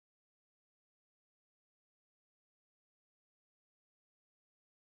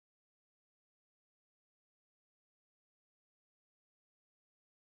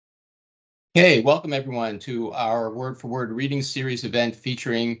Hey, welcome everyone to our word-for-word reading series event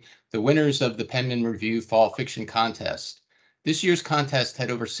featuring the winners of the Penmen Review Fall Fiction Contest. This year's contest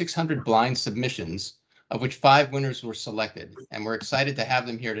had over 600 blind submissions, of which 5 winners were selected, and we're excited to have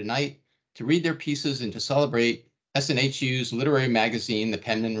them here tonight to read their pieces and to celebrate SNHU's literary magazine, the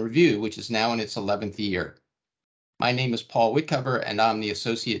Penmen Review, which is now in its 11th year. My name is Paul Witcover, and I'm the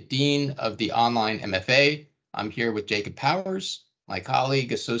Associate Dean of the Online MFA. I'm here with Jacob Powers, my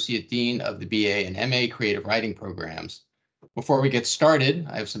colleague, Associate Dean of the BA and MA Creative Writing Programs. Before we get started,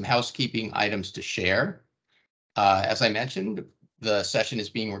 I have some housekeeping items to share. As I mentioned, the session is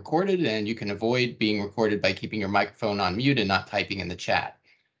being recorded, and you can avoid being recorded by keeping your microphone on mute and not typing in the chat.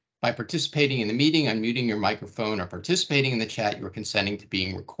 By participating in the meeting, unmuting your microphone, or participating in the chat, you are consenting to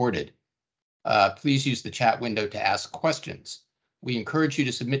being recorded. Please use the chat window to ask questions. We encourage you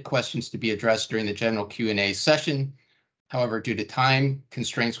to submit questions to be addressed during the general Q&A session. However, due to time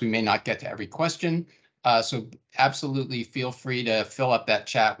constraints, we may not get to every question. So absolutely feel free to fill up that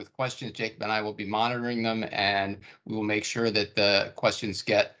chat with questions. Jacob and I will be monitoring them, and we will make sure that the questions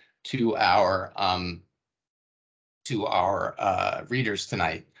get to our readers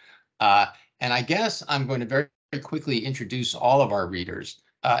tonight. And I guess I'm going to very quickly introduce all of our readers,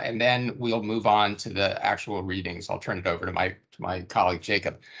 and then we'll move on to the actual readings. I'll turn it over to my colleague,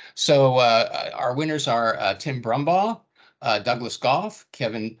 Jacob. So our winners are Tim Brumbaugh, Douglas Goff,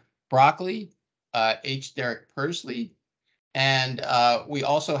 Kevin Broccoli, H. Derek Pursley, and we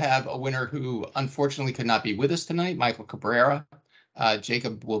also have a winner who unfortunately could not be with us tonight, Michael Cabrera.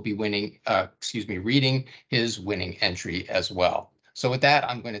 Jacob will be reading his winning entry as well. So with that,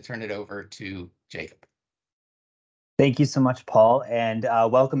 I'm going to turn it over to Jacob. Thank you so much, Paul, and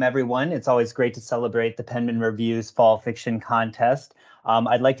welcome everyone. It's always great to celebrate the Penmen Review's Fall Fiction Contest.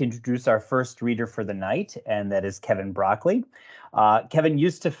 I'd like to introduce our first reader for the night, and that is Kevin Broccoli. Kevin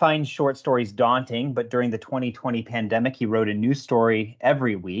used to find short stories daunting, but during the 2020 pandemic, he wrote a new story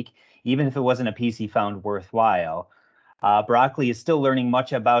every week, even if it wasn't a piece he found worthwhile. Broccoli is still learning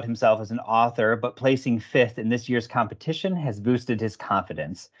much about himself as an author, but placing 5th in this year's competition has boosted his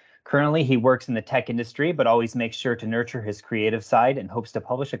confidence. Currently, he works in the tech industry, but always makes sure to nurture his creative side and hopes to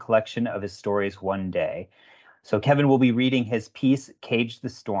publish a collection of his stories one day. So Kevin will be reading his piece, Cage the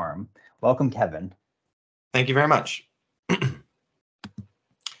Storm. Welcome, Kevin. Thank you very much.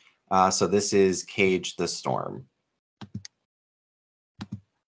 So this is Cage the Storm.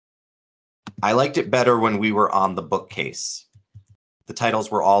 I liked it better when we were on the bookcase. The titles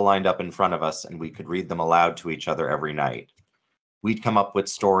were all lined up in front of us, and we could read them aloud to each other every night. We'd come up with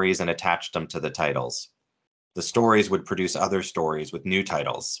stories and attach them to the titles. The stories would produce other stories with new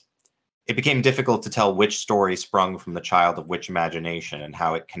titles. It became difficult to tell which story sprung from the child of which imagination and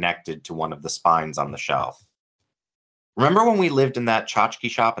how it connected to one of the spines on the shelf. Remember when we lived in that tchotchke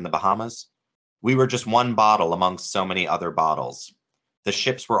shop in the Bahamas? We were just one bottle amongst so many other bottles. The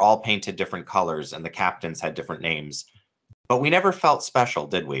ships were all painted different colors and the captains had different names. But we never felt special,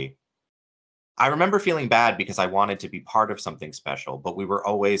 did we? I remember feeling bad because I wanted to be part of something special, but we were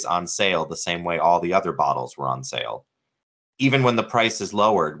always on sale the same way all the other bottles were on sale. Even when the price is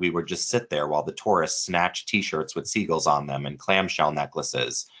lowered, we would just sit there while the tourists snatched t-shirts with seagulls on them and clamshell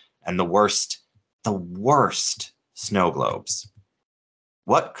necklaces, and the worst snow globes.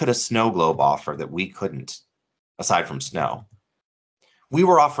 What could a snow globe offer that we couldn't, aside from snow? We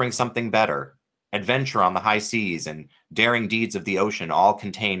were offering something better. Adventure on the high seas and daring deeds of the ocean, all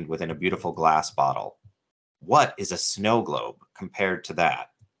contained within a beautiful glass bottle. What is a snow globe compared to that?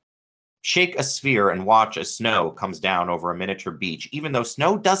 Shake a sphere and watch as snow comes down over a miniature beach, even though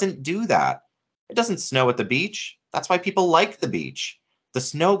snow doesn't do that. It doesn't snow at the beach. That's why people like the beach. The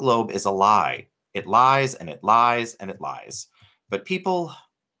snow globe is a lie. It lies and it lies and it lies. But people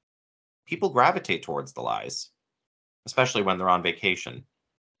gravitate towards the lies, especially when they're on vacation.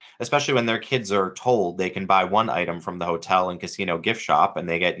 Especially when their kids are told they can buy one item from the hotel and casino gift shop and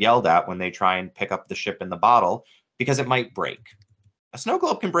they get yelled at when they try and pick up the ship in the bottle because it might break. A snow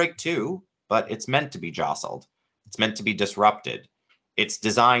globe can break too, but it's meant to be jostled. It's meant to be disrupted. It's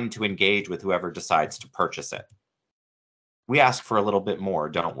designed to engage with whoever decides to purchase it. We ask for a little bit more,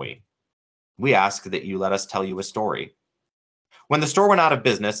 don't we? We ask that you let us tell you a story. When the store went out of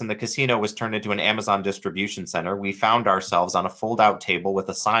business and the casino was turned into an Amazon distribution center, we found ourselves on a fold-out table with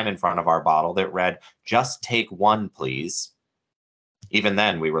a sign in front of our bottle that read, "Just take one, please." Even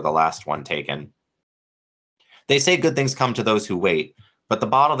then, we were the last one taken. They say good things come to those who wait, but the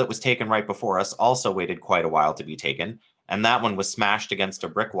bottle that was taken right before us also waited quite a while to be taken, and that one was smashed against a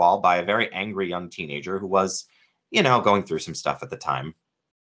brick wall by a very angry young teenager who was, going through some stuff at the time.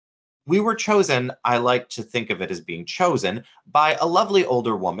 We were chosen, I like to think of it as being chosen, by a lovely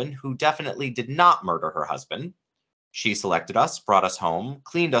older woman who definitely did not murder her husband. She selected us, brought us home,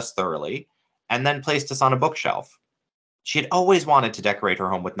 cleaned us thoroughly, and then placed us on a bookshelf. She had always wanted to decorate her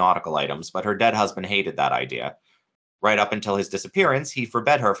home with nautical items, but her dead husband hated that idea. Right up until his disappearance, he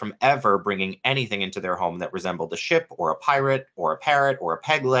forbade her from ever bringing anything into their home that resembled a ship or a pirate or a parrot or a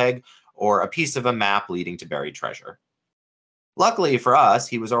peg leg or a piece of a map leading to buried treasure. Luckily for us,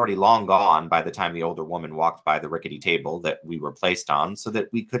 he was already long gone by the time the older woman walked by the rickety table that we were placed on, so that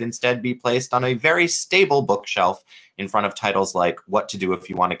we could instead be placed on a very stable bookshelf in front of titles like What to Do If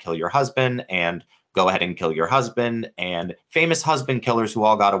You Want to Kill Your Husband and Go Ahead and Kill Your Husband and famous husband killers who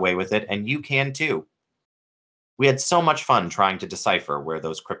all got away with it, and you can too. We had so much fun trying to decipher where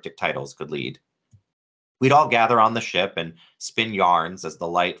those cryptic titles could lead. We'd all gather on the ship and spin yarns as the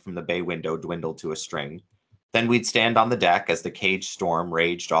light from the bay window dwindled to a string. Then we'd stand on the deck as the caged storm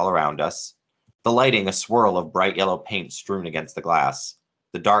raged all around us, the lighting a swirl of bright yellow paint strewn against the glass.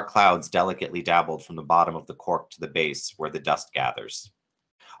 The dark clouds delicately dabbled from the bottom of the cork to the base where the dust gathers.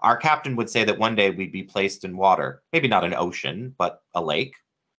 Our captain would say that one day we'd be placed in water, maybe not an ocean, but a lake.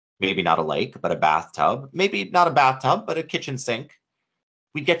 Maybe not a lake, but a bathtub. Maybe not a bathtub, but a kitchen sink.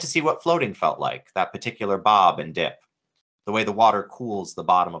 We'd get to see what floating felt like, that particular bob and dip, the way the water cools the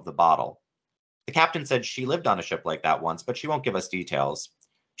bottom of the bottle. The captain said she lived on a ship like that once, but she won't give us details.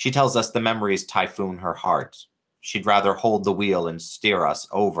 She tells us the memories typhoon her heart. She'd rather hold the wheel and steer us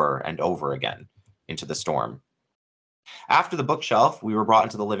over and over again into the storm. After the bookshelf, we were brought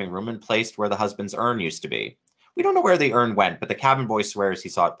into the living room and placed where the husband's urn used to be. We don't know where the urn went, but the cabin boy swears he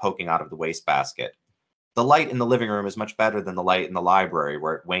saw it poking out of the wastebasket. The light in the living room is much better than the light in the library,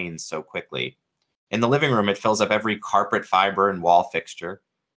 where it wanes so quickly. In the living room, it fills up every carpet fiber and wall fixture.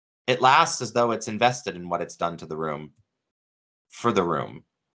 It lasts as though it's invested in what it's done to the room. For the room.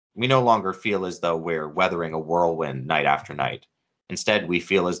 We no longer feel as though we're weathering a whirlwind night after night. Instead, we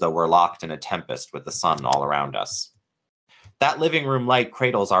feel as though we're locked in a tempest with the sun all around us. That living room light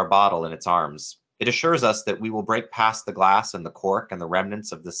cradles our bottle in its arms. It assures us that we will break past the glass and the cork and the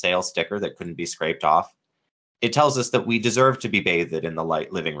remnants of the sail sticker that couldn't be scraped off. It tells us that we deserve to be bathed in the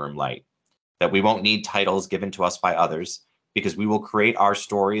living room light, that we won't need titles given to us by others, because we will create our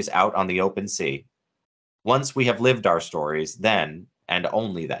stories out on the open sea. Once we have lived our stories, then, and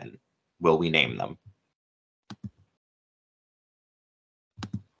only then, will we name them.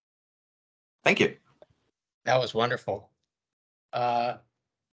 Thank you. That was wonderful.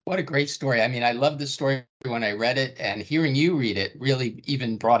 What a great story. I mean, I loved this story when I read it, and hearing you read it really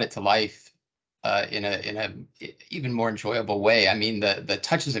even brought it to life in a even more enjoyable way. I mean, the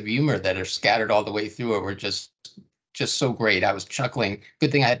touches of humor that are scattered all the way through it were just so great. I was chuckling.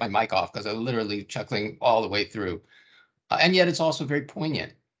 Good thing I had my mic off, because I was literally chuckling all the way through. And yet it's also very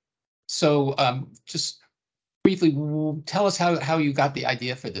poignant. So just briefly, tell us how you got the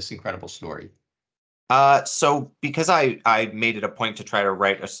idea for this incredible story. So because I made it a point to try to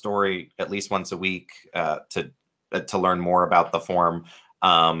write a story at least once a week to learn more about the form,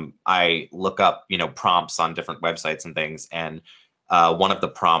 I look up, prompts on different websites and things. And one of the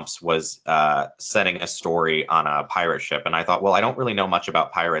prompts was setting a story on a pirate ship. And I thought, well, I don't really know much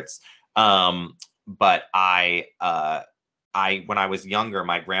about pirates. But when I was younger,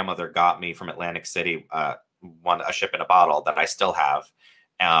 my grandmother got me from Atlantic City a ship in a bottle that I still have.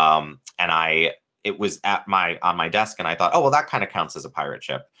 And it was on my desk, and I thought, oh, well, that kind of counts as a pirate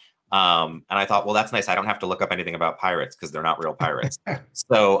ship. And I thought, well, that's nice. I don't have to look up anything about pirates because they're not real pirates.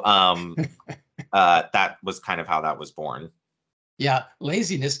 So that was kind of how that was born. Yeah,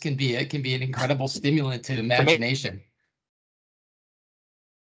 laziness can be an incredible stimulant to imagination.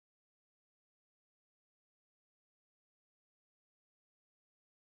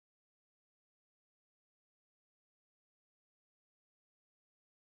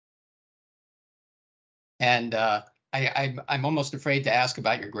 And I'm almost afraid to ask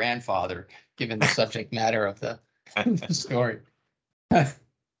about your grandfather, given the subject matter of the story.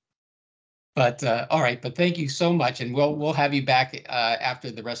 But all right, but thank you so much, and we'll have you back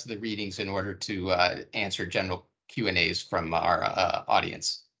after the rest of the readings in order to answer general Q&As from our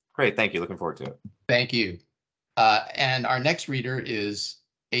audience. Great, thank you. Looking forward to it. Thank you. And our next reader is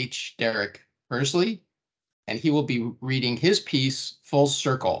H. Derek Pursley, and he will be reading his piece, Full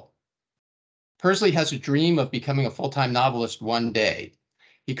Circle. Pursley has a dream of becoming a full-time novelist one day.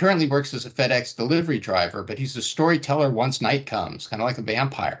 He currently works as a FedEx delivery driver, but he's a storyteller once night comes, kind of like a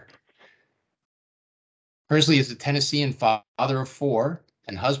vampire. Pursley is a Tennessean father of 4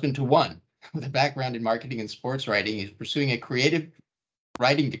 and husband to 1. With a background in marketing and sports writing, he's pursuing a creative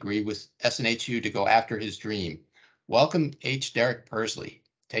writing degree with SNHU to go after his dream. Welcome, H. Derek Pursley.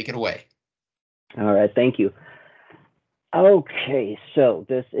 take it away. All right, thank you. Okay, so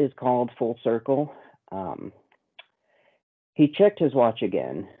this is called Full Circle. He checked his watch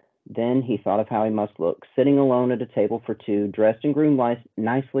again. Then he thought of how he must look, sitting alone at a table for two, dressed and groomed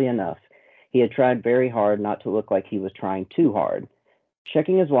nicely enough. He had tried very hard not to look like he was trying too hard.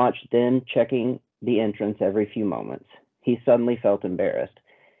 Checking his watch, then checking the entrance every few moments. He suddenly felt embarrassed.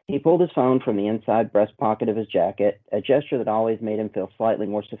 He pulled his phone from the inside breast pocket of his jacket, a gesture that always made him feel slightly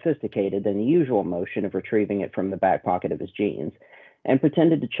more sophisticated than the usual motion of retrieving it from the back pocket of his jeans, and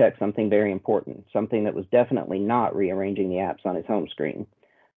pretended to check something very important, something that was definitely not rearranging the apps on his home screen.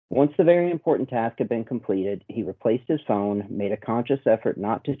 Once the very important task had been completed, he replaced his phone, made a conscious effort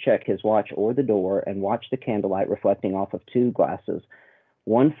not to check his watch or the door, and watched the candlelight reflecting off of two glasses,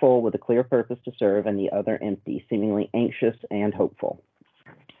 one full with a clear purpose to serve and the other empty, seemingly anxious and hopeful.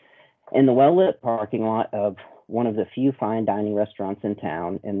 In the well-lit parking lot of one of the few fine dining restaurants in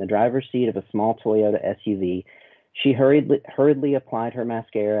town, in the driver's seat of a small Toyota SUV, she hurriedly applied her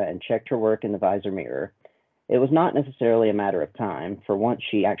mascara and checked her work in the visor mirror. It was not necessarily a matter of time. For once,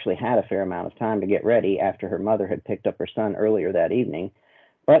 she actually had a fair amount of time to get ready after her mother had picked up her son earlier that evening,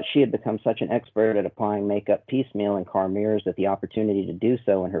 but she had become such an expert at applying makeup piecemeal in car mirrors that the opportunity to do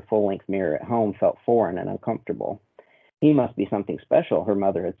so in her full-length mirror at home felt foreign and uncomfortable. He must be something special, her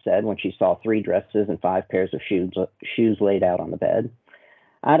mother had said when she saw 3 dresses and 5 pairs of shoes laid out on the bed.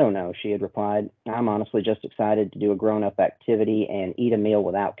 I don't know, she had replied. I'm honestly just excited to do a grown-up activity and eat a meal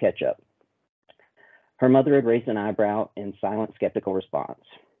without ketchup. Her mother had raised an eyebrow in silent, skeptical response.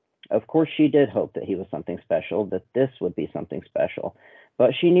 Of course, she did hope that he was something special, that this would be something special,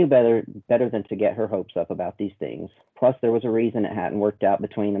 but she knew better than to get her hopes up about these things. Plus, there was a reason it hadn't worked out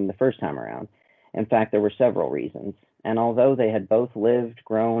between them the first time around. In fact, there were several reasons, and although they had both lived,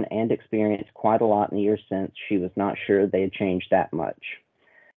 grown, and experienced quite a lot in the years since, she was not sure they had changed that much.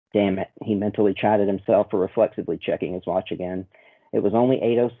 Damn it, he mentally chided himself for reflexively checking his watch again. It was only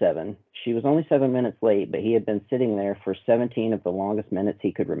 8:07. She was only 7 minutes late, but he had been sitting there for 17 of the longest minutes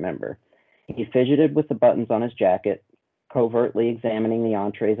he could remember. He fidgeted with the buttons on his jacket, covertly examining the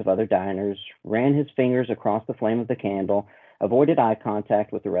entrees of other diners, ran his fingers across the flame of the candle, avoided eye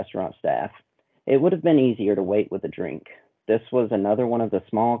contact with the restaurant staff. It would have been easier to wait with a drink. This was another one of the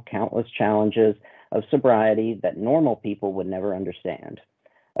small, countless challenges of sobriety that normal people would never understand.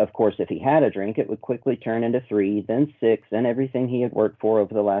 Of course, if he had a drink, it would quickly turn into 3, then 6, and everything he had worked for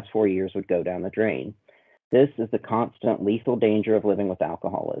over the last 4 years would go down the drain. This is the constant lethal danger of living with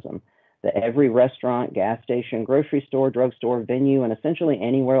alcoholism. That every restaurant, gas station, grocery store, drugstore, venue, and essentially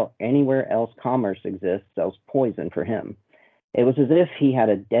anywhere else commerce exists sells poison for him. It was as if he had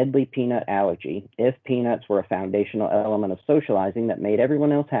a deadly peanut allergy, if peanuts were a foundational element of socializing that made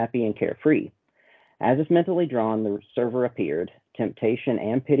everyone else happy and carefree. As if mentally drawn, the server appeared, temptation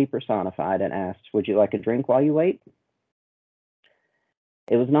and pity personified, and asked, "Would you like a drink while you wait?"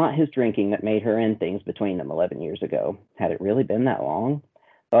 It was not his drinking that made her end things between them 11 years ago. Had it really been that long?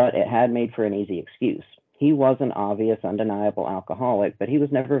 But it had made for an easy excuse. He was an obvious, undeniable alcoholic, but he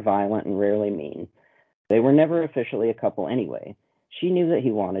was never violent and rarely mean. They were never officially a couple anyway. She knew that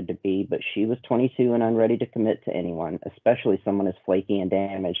he wanted to be, but she was 22 and unready to commit to anyone, especially someone as flaky and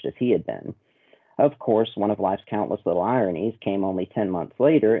damaged as he had been. Of course, one of life's countless little ironies came only 10 months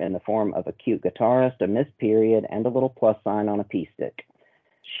later in the form of a cute guitarist, a missed period, and a little plus sign on a pea stick.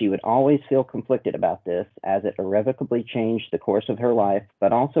 She would always feel conflicted about this, as it irrevocably changed the course of her life,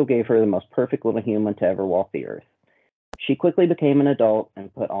 but also gave her the most perfect little human to ever walk the earth. She quickly became an adult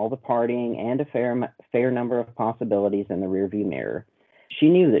and put all the partying and a fair number of possibilities in the rearview mirror. She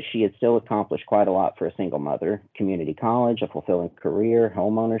knew that she had still accomplished quite a lot for a single mother, community college, a fulfilling career,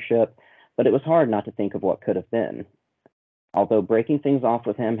 home ownership, but it was hard not to think of what could have been. Although breaking things off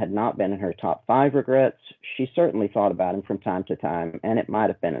with him had not been in her top 5 regrets, she certainly thought about him from time to time, and it might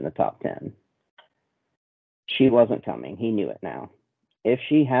have been in the top 10. She wasn't coming. He knew it now. If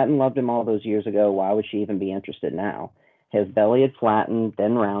she hadn't loved him all those years ago, why would she even be interested now? His belly had flattened,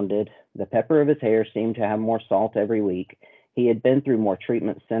 then rounded. The pepper of his hair seemed to have more salt every week. He had been through more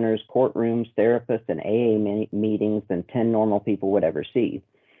treatment centers, courtrooms, therapists, and AA meetings than 10 normal people would ever see.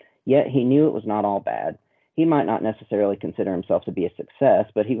 Yet he knew it was not all bad. He might not necessarily consider himself to be a success,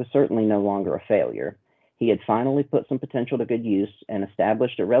 but he was certainly no longer a failure. He had finally put some potential to good use and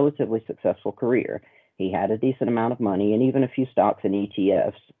established a relatively successful career. He had a decent amount of money and even a few stocks in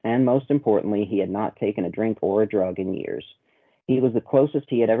ETFs, and most importantly, he had not taken a drink or a drug in years. He was the closest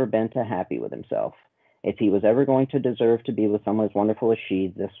he had ever been to happy with himself. If he was ever going to deserve to be with someone as wonderful as she,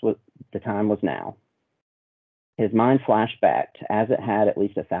 the time was now. His mind flashed back, as it had at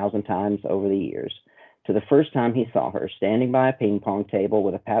least 1,000 times over the years. to the first time he saw her, standing by a ping pong table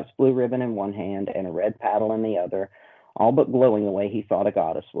with a Pabst Blue Ribbon in one hand and a red paddle in the other, all but glowing the way he thought a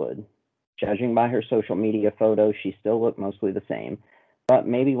goddess would. Judging by her social media photos, she still looked mostly the same, but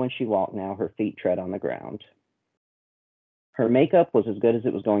maybe when she walked now, her feet tread on the ground. Her makeup was as good as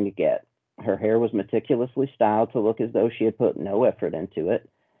it was going to get. Her hair was meticulously styled to look as though she had put no effort into it.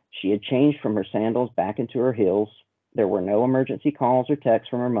 She had changed from her sandals back into her heels. There were no emergency calls or texts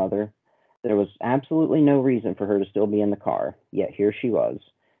from her mother. There was absolutely no reason for her to still be in the car, yet here she was.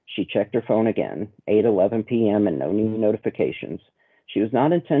 She checked her phone again, 8:11 p.m. and no new notifications. She was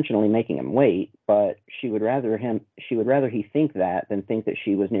not intentionally making him wait, but she would rather he think that than think that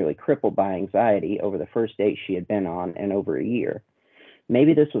she was nearly crippled by anxiety over the first date she had been on in over a year.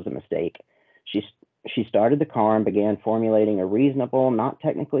 Maybe this was a mistake. She started the car and began formulating a reasonable, not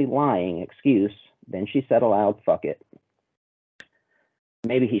technically lying excuse. Then she said aloud, "Fuck it."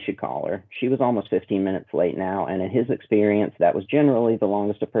 Maybe he should call her. She was almost 15 minutes late now, and in his experience, that was generally the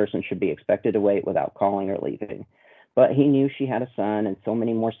longest a person should be expected to wait without calling or leaving. But he knew she had a son and so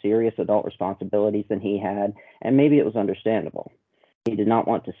many more serious adult responsibilities than he had, and maybe it was understandable. He did not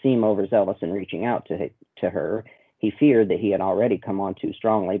want to seem overzealous in reaching out to her. He feared that he had already come on too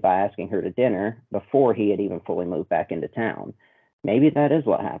strongly by asking her to dinner before he had even fully moved back into town. Maybe that is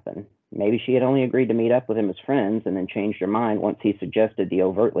what happened. Maybe she had only agreed to meet up with him as friends and then changed her mind once he suggested the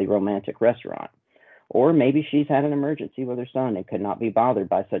overtly romantic restaurant. Or maybe she's had an emergency with her son and could not be bothered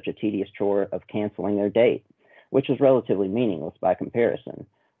by such a tedious chore of canceling their date, which was relatively meaningless by comparison.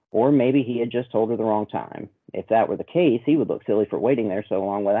 Or maybe he had just told her the wrong time. If that were the case, he would look silly for waiting there so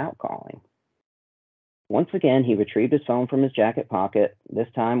long without calling. Once again, he retrieved his phone from his jacket pocket, this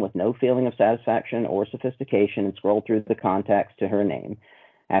time with no feeling of satisfaction or sophistication, and scrolled through the contacts to her name.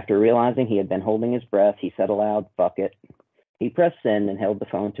 After realizing he had been holding his breath, he said aloud, "Fuck it." He pressed send and held the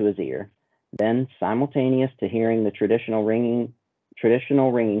phone to his ear. Then, simultaneous to hearing the traditional ringing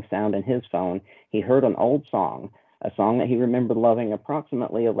sound in his phone, he heard an old song, a song that he remembered loving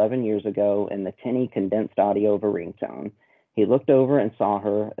approximately 11 years ago in the tinny condensed audio of a ringtone. He looked over and saw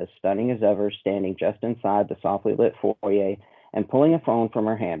her, as stunning as ever, standing just inside the softly lit foyer and pulling a phone from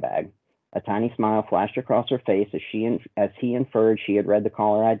her handbag. A tiny smile flashed across her face as he inferred she had read the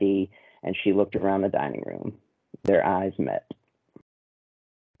caller ID, and she looked around the dining room. Their eyes met.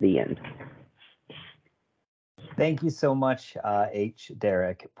 The end. Thank you so much,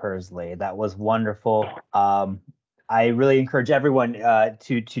 Derek Pursley. That was wonderful. I really encourage everyone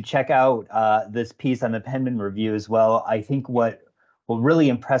to check out this piece on the Penmen Review as well. I think what really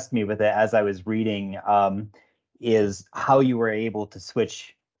impressed me with it as I was reading is how you were able to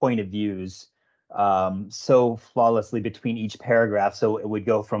switch point of views so flawlessly between each paragraph. So it would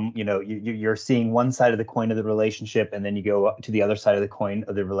go from, you're seeing one side of the coin of the relationship, and then you go to the other side of the coin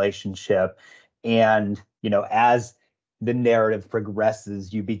of the relationship. And, as the narrative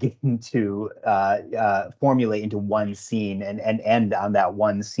progresses, you begin to formulate into one scene and end on that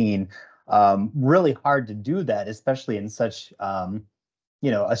one scene. Really hard to do that, especially in such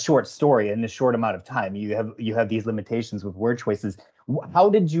a short story in a short amount of time. You have these limitations with word choices. How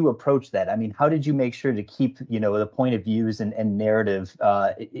did you approach that? I mean, how did you make sure to keep the point of views and narrative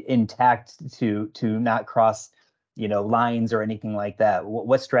intact to not cross lines or anything like that?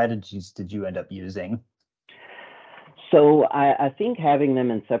 What strategies did you end up using? So I think having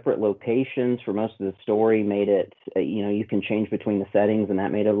them in separate locations for most of the story made it, you can change between the settings, and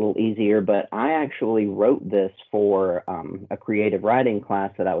that made it a little easier. But I actually wrote this for a creative writing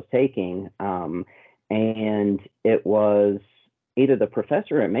class that I was taking, and it was either the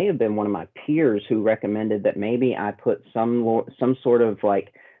professor, or it may have been one of my peers, who recommended that maybe I put some sort of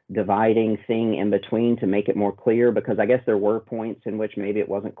like dividing thing in between to make it more clear, because I guess there were points in which maybe it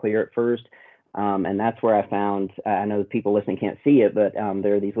wasn't clear at first. And that's where I found, I know people listening can't see it, but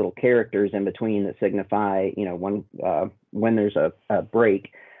there are these little characters in between that signify, when there's a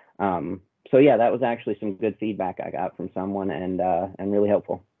break. So yeah, that was actually some good feedback I got from someone, and really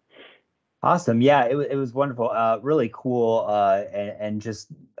helpful. Awesome. Yeah, it was wonderful. Really cool. And just,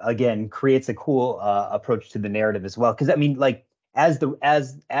 again, creates a cool approach to the narrative as well. Because I mean, like, as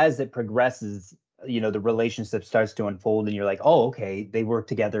it progresses, the relationship starts to unfold, and you're like, oh, okay, they worked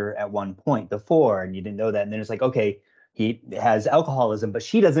together at one point before, and you didn't know that. And then it's like, okay, he has alcoholism, but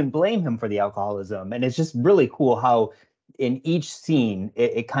she doesn't blame him for the alcoholism. And it's just really cool how in each scene,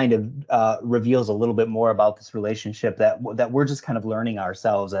 it kind of reveals a little bit more about this relationship that we're just kind of learning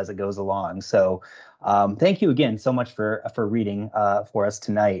ourselves as it goes along. So thank you again so much for reading for us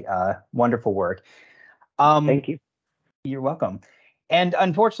tonight. Wonderful work. Thank you. You're welcome. And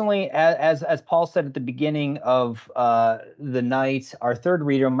unfortunately, as Paul said at the beginning of the night, our third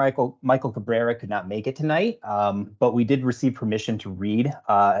reader, Michael Cabrera, could not make it tonight, but we did receive permission to read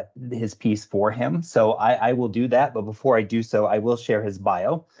his piece for him. So I will do that. But before I do so, I will share his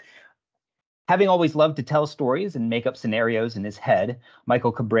bio. Having always loved to tell stories and make up scenarios in his head,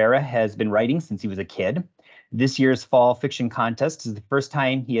 Michael Cabrera has been writing since he was a kid. This year's fall fiction contest is the first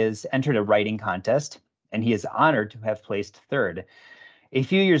time he has entered a writing contest, and he is honored to have placed third. A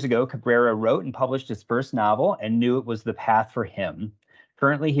few years ago, Cabrera wrote and published his first novel and knew it was the path for him.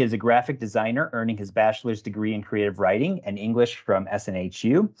 Currently, he is a graphic designer earning his bachelor's degree in creative writing and English from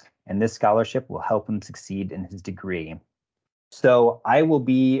SNHU, and this scholarship will help him succeed in his degree. So I will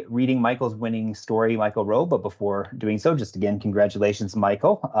be reading Michael's winning story, Michael Rowe, but before doing so, just again, congratulations,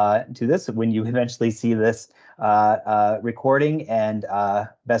 Michael, to this when you eventually see this recording, and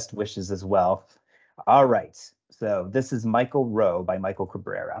best wishes as well. All right. So this is Michael Rowe by Michael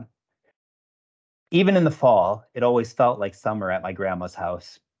Cabrera. Even in the fall, it always felt like summer at my grandma's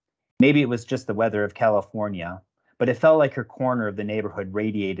house. Maybe it was just the weather of California, but it felt like her corner of the neighborhood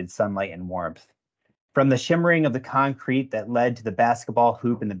radiated sunlight and warmth. From the shimmering of the concrete that led to the basketball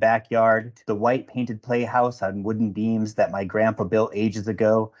hoop in the backyard, to the white painted playhouse on wooden beams that my grandpa built ages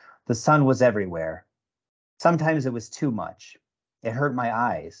ago, the sun was everywhere. Sometimes it was too much. It hurt my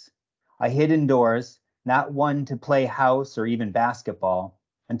eyes. I hid indoors, not one to play house or even basketball,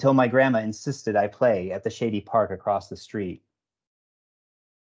 until my grandma insisted I play at the shady park across the street.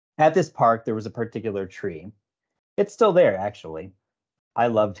 At this park, there was a particular tree. It's still there, actually. I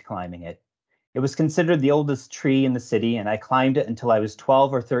loved climbing it. It was considered the oldest tree in the city, and I climbed it until I was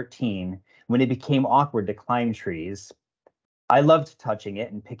 12 or 13, when it became awkward to climb trees. I loved touching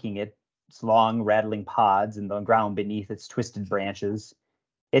it and picking its long, rattling pods in the ground beneath its twisted branches.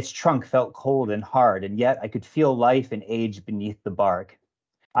 Its trunk felt cold and hard, and yet I could feel life and age beneath the bark.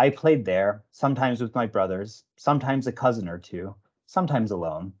 I played there, sometimes with my brothers, sometimes a cousin or two, sometimes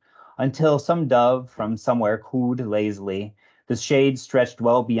alone, until some dove from somewhere cooed lazily. The shade stretched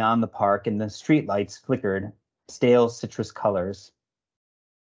well beyond the park, and the streetlights flickered, stale citrus colors.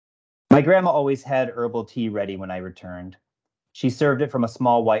 My grandma always had herbal tea ready when I returned. She served it from a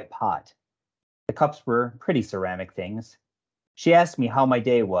small white pot. The cups were pretty ceramic things. She asked me how my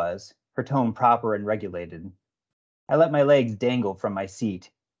day was, her tone proper and regulated. I let my legs dangle from my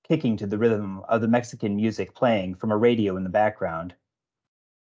seat, kicking to the rhythm of the Mexican music playing from a radio in the background.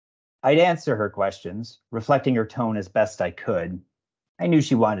 I'd answer her questions, reflecting her tone as best I could. I knew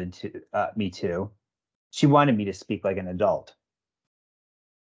she wanted me to. She wanted me to speak like an adult.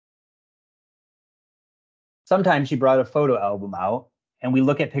 Sometimes she brought a photo album out, and we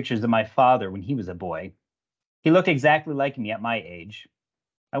look at pictures of my father when he was a boy. He looked exactly like me at my age.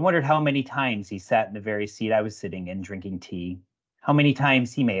 I wondered how many times he sat in the very seat I was sitting in drinking tea, how many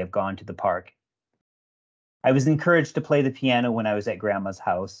times he may have gone to the park. I was encouraged to play the piano when I was at Grandma's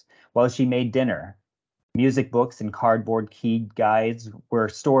house while she made dinner. Music books and cardboard keyed guides were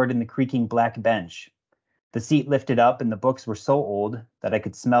stored in the creaking black bench. The seat lifted up and the books were so old that I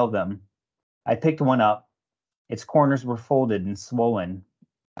could smell them. I picked one up. Its corners were folded and swollen,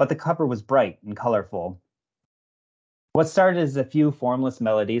 but the cover was bright and colorful. What started as a few formless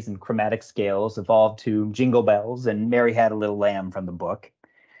melodies and chromatic scales evolved to Jingle Bells and Mary Had a Little Lamb from the book.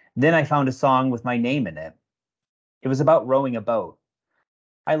 Then I found a song with my name in it. It was about rowing a boat.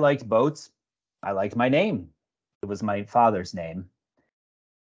 I liked boats. I liked my name. It was my father's name.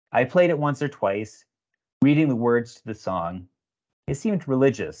 I played it once or twice, reading the words to the song. It seemed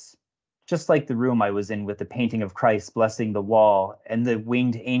religious, just like the room I was in with the painting of Christ blessing the wall and the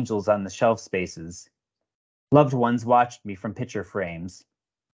winged angels on the shelf spaces. Loved ones watched me from picture frames.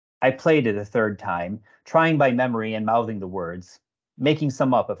 I played it a third time, trying by memory and mouthing the words, making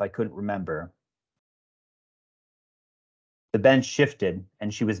some up if I couldn't remember. The bench shifted,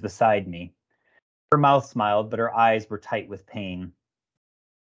 and she was beside me. Her mouth smiled, but her eyes were tight with pain.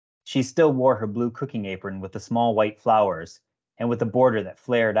 She still wore her blue cooking apron with the small white flowers, and with a border that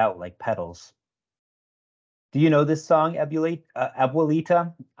flared out like petals. Do you know this song,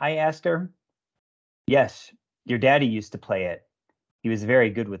 Abuelita? I asked her. Yes, your daddy used to play it. He was very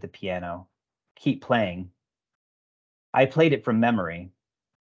good with the piano. Keep playing. I played it from memory.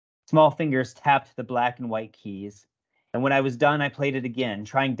 Small fingers tapped the black and white keys, and when I was done, I played it again,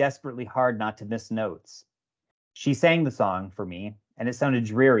 trying desperately hard not to miss notes. She sang the song for me, and it sounded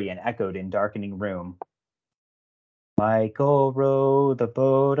dreary and echoed in darkening room. Michael rowed the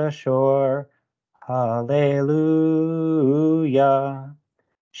boat ashore, hallelujah.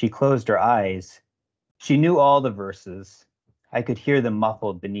 She closed her eyes. She knew all the verses. I could hear them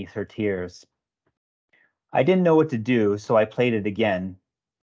muffled beneath her tears. I didn't know what to do, so I played it again,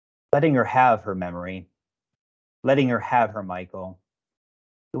 letting her have her memory, letting her have her Michael.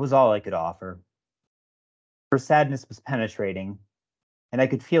 It was all I could offer. Her sadness was penetrating, and I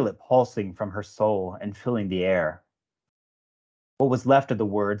could feel it pulsing from her soul and filling the air. What was left of the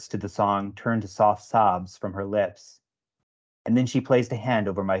words to the song turned to soft sobs from her lips, and then she placed a hand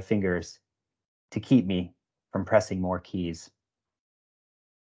over my fingers to keep me from pressing more keys.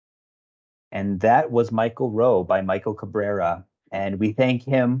 And that was Michael Rowe by Michael Cabrera. And we thank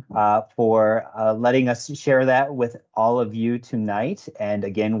him for letting us share that with all of you tonight. And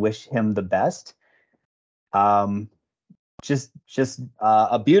again, wish him the best. Just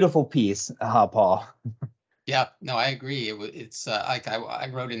a beautiful piece, Paul. Yeah, no, I agree. It's like I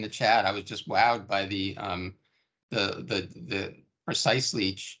wrote in the chat. I was just wowed by the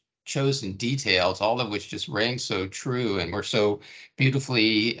precisely chosen details, all of which just rang so true and were so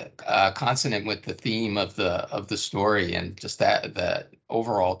beautifully consonant with the theme of the story, and just that the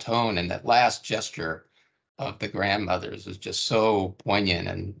overall tone and that last gesture of the grandmothers was just so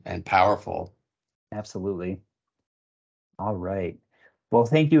poignant and powerful. Absolutely. All right. Well,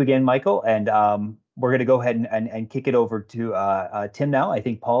 thank you again, Michael. And we're going to go ahead and kick it over to Tim now. I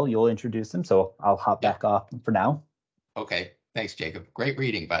think, Paul, you'll introduce him, so I'll hop back off for now. Okay. Thanks, Jacob. Great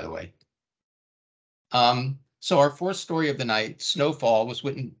reading, by the way. So our fourth story of the night, Snowfall, was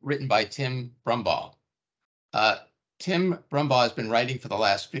written by Tim Brumbaugh. Tim Brumbaugh has been writing for the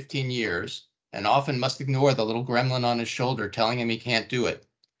last 15 years and often must ignore the little gremlin on his shoulder telling him he can't do it.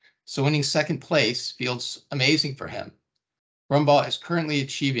 So winning second place feels amazing for him. Brumbaugh is currently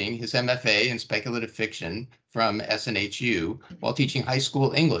achieving his MFA in speculative fiction from SNHU while teaching high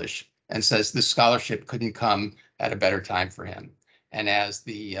school English, and says this scholarship couldn't come at a better time for him. And as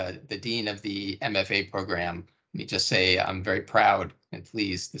the dean of the MFA program, let me just say I'm very proud and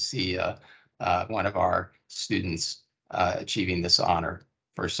pleased to see one of our students achieving this honor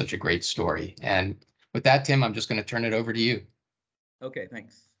for such a great story. And with that, Tim, I'm just going to turn it over to you. Okay,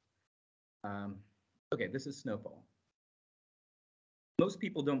 thanks. Okay, this is Snowfall. Most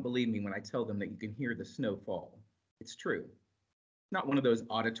people don't believe me when I tell them that you can hear the snow fall. It's true. Not one of those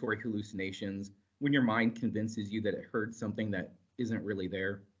auditory hallucinations when your mind convinces you that it heard something that isn't really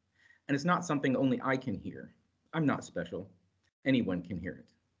there. And it's not something only I can hear. I'm not special. Anyone can hear it.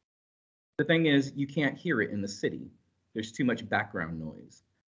 The thing is, you can't hear it in the city. There's too much background noise.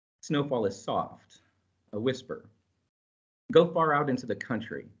 Snowfall is soft, a whisper. Go far out into the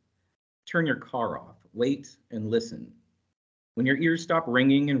country. Turn your car off, wait and listen. When your ears stop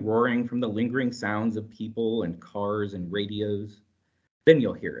ringing and roaring from the lingering sounds of people and cars and radios, then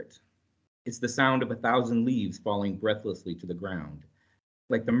you'll hear it. It's the sound of 1,000 leaves falling breathlessly to the ground,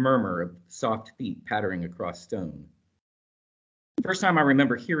 like the murmur of soft feet pattering across stone. The first time I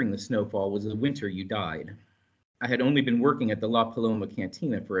remember hearing the snowfall was the winter you died. I had only been working at the La Paloma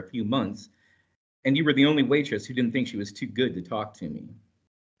Cantina for a few months, and you were the only waitress who didn't think she was too good to talk to me.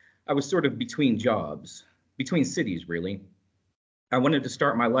 I was sort of between jobs, between cities, really. I wanted to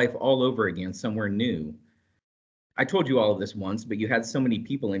start my life all over again, somewhere new. I told you all of this once, but you had so many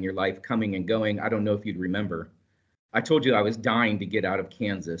people in your life coming and going, I don't know if you'd remember. I told you I was dying to get out of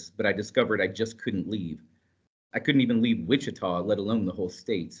Kansas, but I discovered I just couldn't leave. I couldn't even leave Wichita, let alone the whole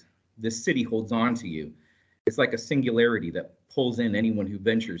state. This city holds on to you. It's like a singularity that pulls in anyone who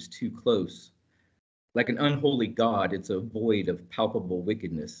ventures too close. Like an unholy god, it's a void of palpable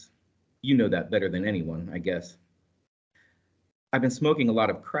wickedness. You know that better than anyone, I guess. I've been smoking a lot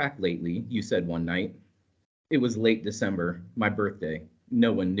of crack lately, you said one night. It was late December, my birthday.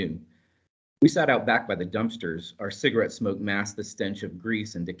 No one knew. We sat out back by the dumpsters. Our cigarette smoke masked the stench of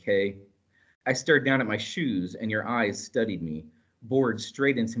grease and decay. I stared down at my shoes, and your eyes studied me, bored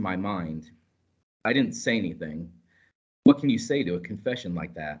straight into my mind. I didn't say anything. What can you say to a confession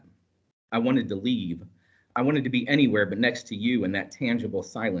like that? I wanted to leave. I wanted to be anywhere but next to you and that tangible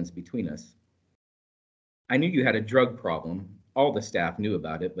silence between us. I knew you had a drug problem. All the staff knew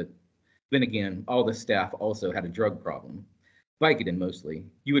about it, but then again, all the staff also had a drug problem. Vicodin mostly.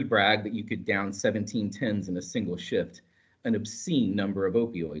 You would brag that you could down 17 tens in a single shift, an obscene number of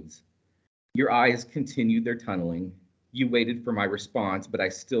opioids. Your eyes continued their tunneling. You waited for my response, but I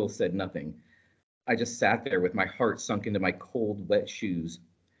still said nothing. I just sat there with my heart sunk into my cold, wet shoes.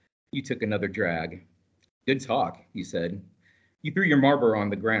 You took another drag. Good talk, you said. You threw your Marlboro on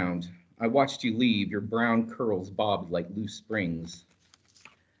the ground. I watched you leave, your brown curls bobbed like loose springs.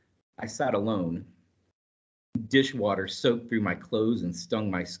 I sat alone. Dishwater soaked through my clothes and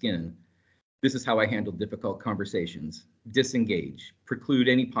stung my skin. This is how I handle difficult conversations. Disengage, preclude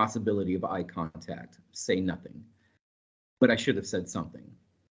any possibility of eye contact, say nothing. But I should have said something.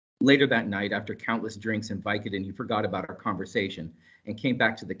 Later that night, after countless drinks and Vicodin, you forgot about our conversation and came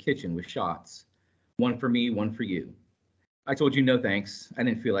back to the kitchen with shots. One for me, one for you. I told you no thanks. I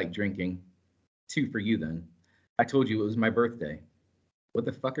didn't feel like drinking. Two for you then. I told you it was my birthday. What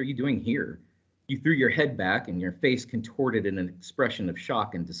the fuck are you doing here? You threw your head back and your face contorted in an expression of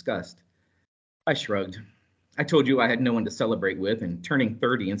shock and disgust. I shrugged. I told you I had no one to celebrate with, and turning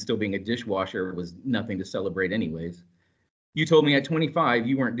 30 and still being a dishwasher was nothing to celebrate anyways. You told me at 25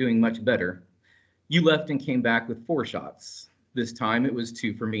 you weren't doing much better. You left and came back with 4 shots. This time it was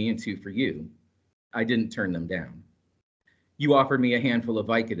 2 for me and 2 for you. I didn't turn them down. You offered me a handful of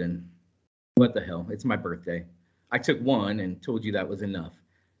Vicodin. What the hell, it's my birthday. I took 1 and told you that was enough.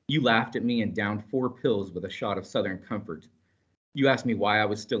 You laughed at me and downed 4 pills with a shot of Southern Comfort. You asked me why I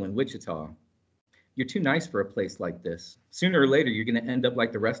was still in Wichita. You're too nice for a place like this. Sooner or later, you're going to end up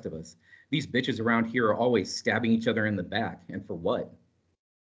like the rest of us. These bitches around here are always stabbing each other in the back, and for what?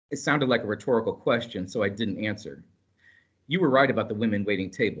 It sounded like a rhetorical question, so I didn't answer. You were right about the women waiting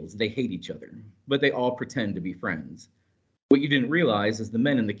tables. They hate each other, but they all pretend to be friends. What you didn't realize is the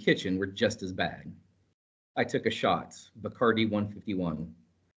men in the kitchen were just as bad. I took a shot, Bacardi 151.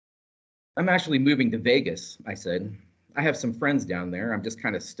 I'm actually moving to Vegas, I said. I have some friends down there. I'm just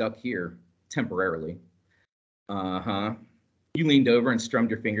kind of stuck here, temporarily. Uh-huh. You leaned over and strummed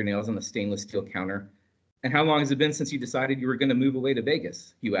your fingernails on the stainless steel counter. And how long has it been since you decided you were going to move away to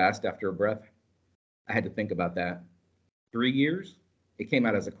Vegas? You asked after a breath. I had to think about that. 3 years? It came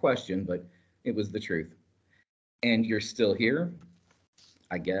out as a question, but it was the truth. And you're still here?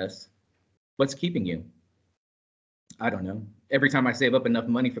 I guess. What's keeping you? I don't know. Every time I save up enough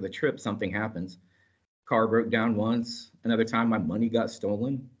money for the trip, something happens. Car broke down once. Another time my money got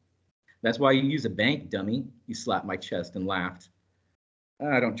stolen. That's why you use a bank, dummy. You slapped my chest and laughed.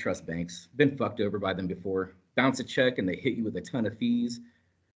 I don't trust banks. Been fucked over by them before. Bounce a check and they hit you with a ton of fees.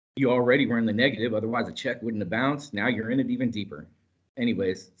 You already were in the negative, otherwise a check wouldn't have bounced. Now you're in it even deeper.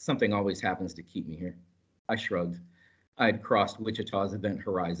 Anyways, something always happens to keep me here. I shrugged. I had crossed Wichita's event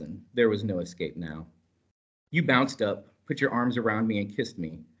horizon. There was no escape now. You bounced up, put your arms around me and kissed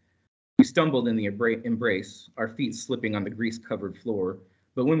me. We stumbled in the embrace, our feet slipping on the grease-covered floor.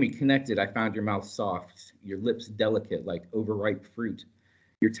 But when we connected, I found your mouth soft, your lips delicate like overripe fruit.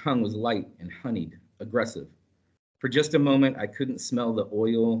 Your tongue was light and honeyed, aggressive. For just a moment, I couldn't smell the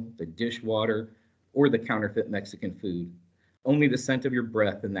oil, the dishwater, or the counterfeit Mexican food. Only the scent of your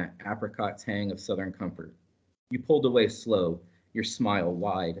breath and that apricot tang of Southern Comfort. You pulled away slow, your smile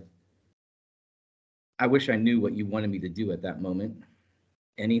wide. I wish I knew what you wanted me to do at that moment.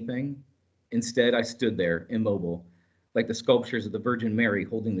 Anything? Instead, I stood there, immobile, like the sculptures of the Virgin Mary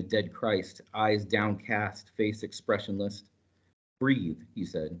holding the dead Christ, eyes downcast, face expressionless. Breathe, you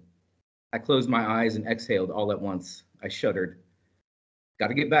said. I closed my eyes and exhaled all at once. I shuddered.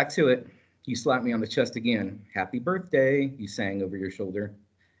 Gotta get back to it. You slapped me on the chest again. Happy birthday, you sang over your shoulder.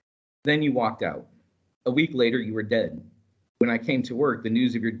 Then you walked out. A week later, you were dead. When I came to work, the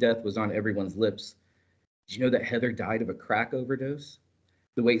news of your death was on everyone's lips. Did you know that Heather died of a crack overdose?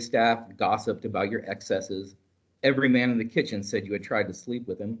 The waitstaff gossiped about your excesses. Every man in the kitchen said you had tried to sleep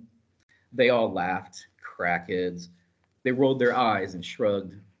with him. They all laughed, crackheads. They rolled their eyes and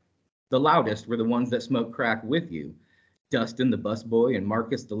shrugged. The loudest were the ones that smoked crack with you. Dustin, the busboy, and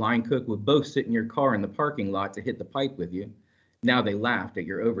Marcus, the line cook, would both sit in your car in the parking lot to hit the pipe with you. Now they laughed at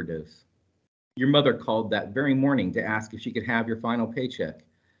your overdose. Your mother called that very morning to ask if she could have your final paycheck.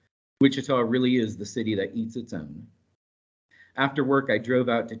 Wichita really is the city that eats its own. After work, I drove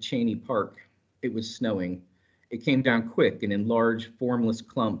out to Cheney Park. It was snowing. It came down quick and in large, formless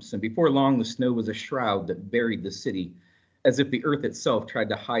clumps, and before long, the snow was a shroud that buried the city, as if the earth itself tried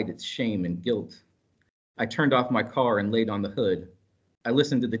to hide its shame and guilt. I turned off my car and laid on the hood. I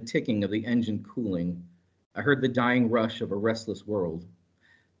listened to the ticking of the engine cooling. I heard the dying rush of a restless world.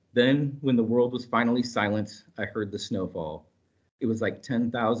 Then, when the world was finally silent, I heard the snowfall. It was like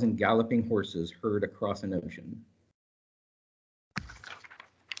 10,000 galloping horses heard across an ocean.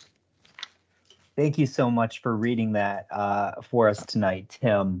 Thank you so much for reading that for us tonight,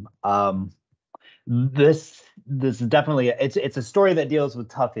 Tim. This is definitely it's a story that deals with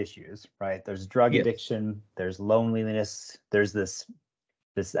tough issues, right? There's drug addiction, there's loneliness, there's this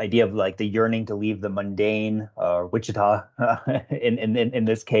idea of like the yearning to leave the mundane, Wichita in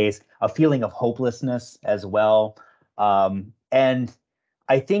this case, a feeling of hopelessness as well. And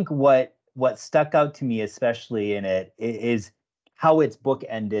I think what stuck out to me, especially in it, is how its book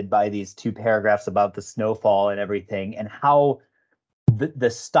ended by these 2 paragraphs about the snowfall and everything, and how the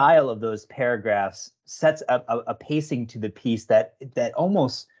style of those paragraphs sets up a pacing to the piece that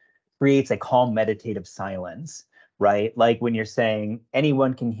almost creates a calm meditative silence, right? Like when you're saying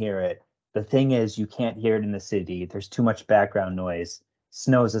anyone can hear it. The thing is, you can't hear it in the city. There's too much background noise.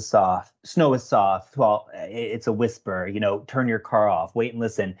 Snow is soft. Well, it's a whisper, turn your car off, wait and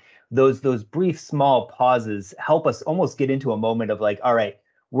listen. Those brief, small pauses help us almost get into a moment of like, all right,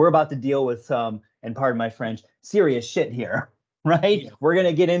 we're about to deal with some, and pardon my French, serious shit here, right? Yeah. We're going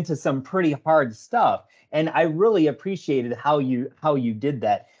to get into some pretty hard stuff. And I really appreciated how you did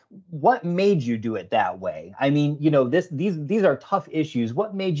that. What made you do it that way? I mean, these are tough issues.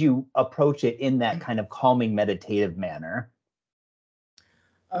 What made you approach it in that kind of calming, meditative manner?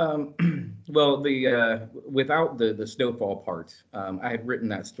 Well, without the snowfall part, I had written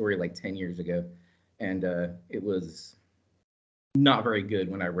that story like 10 years ago, and it was not very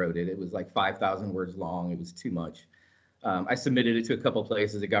good when I wrote it. It was like 5,000 words long. It was too much. I submitted it to a couple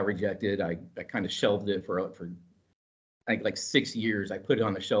places. It got rejected. I kind of shelved it for I think like 6 years. I put it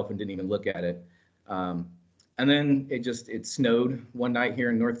on the shelf and didn't even look at it. And then it snowed one night here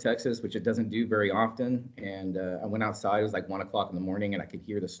in North Texas, which it doesn't do very often. And I went outside. It was like 1 o'clock in the morning, and I could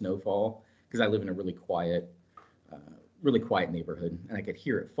hear the snowfall because I live in a really quiet neighborhood, and I could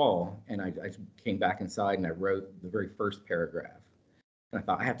hear it fall. And I came back inside and I wrote the very first paragraph. And I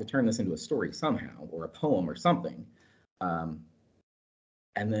thought, I have to turn this into a story somehow, or a poem or something.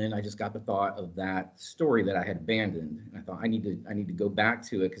 And then I just got the thought of that story that I had abandoned, and I thought I need to go back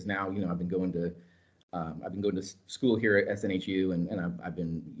to it because now I've been going to school here at SNHU, and I've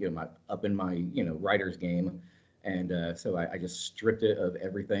been up in my writer's game, and so I just stripped it of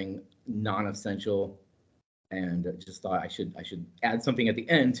everything non-essential, and just thought I should add something at the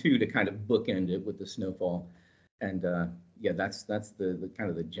end too to kind of bookend it with the snowfall, and that's the kind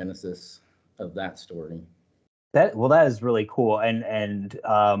of the genesis of that story. That is really cool, and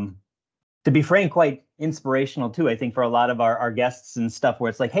to be frank, quite inspirational too. I think for a lot of our guests and stuff, where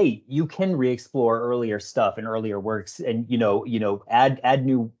it's like, hey, you can re-explore earlier stuff and earlier works, and add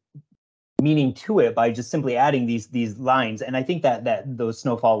new meaning to it by just simply adding these lines. And I think that those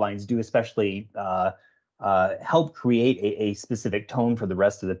snowfall lines do especially help create a specific tone for the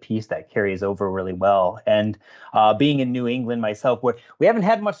rest of the piece that carries over really well. And being in New England myself, where we haven't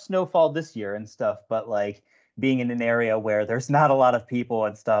had much snowfall this year and stuff, but like being in an area where there's not a lot of people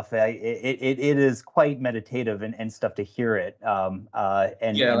and stuff, it is quite meditative and stuff to hear it. Like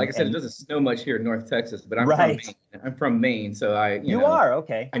I said, it doesn't snow much here in North Texas, but I'm from Maine, so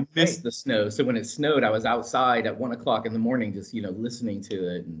okay. I missed the snow. So when it snowed, I was outside at 1 o'clock in the morning, just listening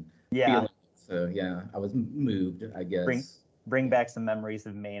to it and feeling it. So yeah, I was moved, I guess. Bring back some memories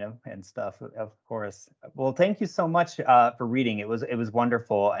of Maine and stuff, of course. Well, thank you so much for reading. It was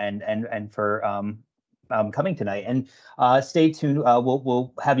wonderful, and for coming tonight. And stay tuned.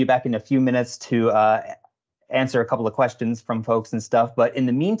 We'll have you back in a few minutes to answer a couple of questions from folks and stuff. But in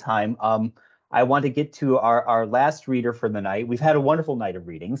the meantime, I want to get to our last reader for the night. We've had a wonderful night of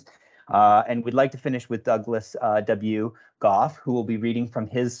readings. And we'd like to finish with Douglas W. Goff, who will be reading from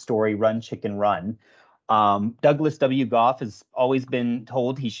his story, Run, Chicken, Run. Douglas W. Goff has always been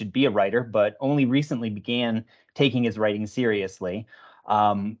told he should be a writer, but only recently began taking his writing seriously.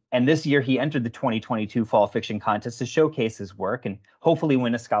 And this year he entered the 2022 Fall Fiction Contest to showcase his work and hopefully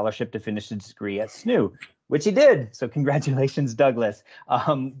win a scholarship to finish his degree at SNHU, which he did. So congratulations, Douglas.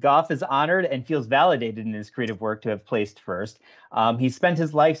 Goff is honored and feels validated in his creative work to have placed first. He spent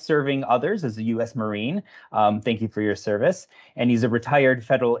his life serving others as a U.S. Marine. Thank you for your service. And he's a retired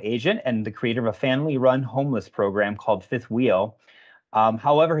federal agent and the creator of a family-run homeless program called Fifth Wheel.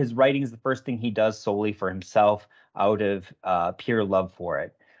 However, his writing is the first thing he does solely for himself out of pure love for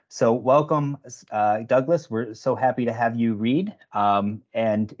it. So welcome, Douglas. We're so happy to have you read.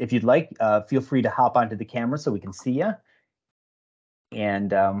 And if you'd like, feel free to hop onto the camera so we can see you.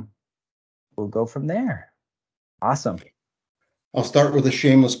 And we'll go from there. Awesome. I'll start with a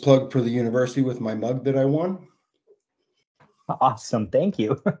shameless plug for the university with my mug that I won. Awesome. Thank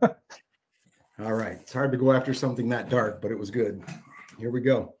you. All right. It's hard to go after something that dark, but it was good. Here we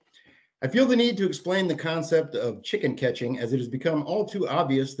go. I feel the need to explain the concept of chicken catching, as it has become all too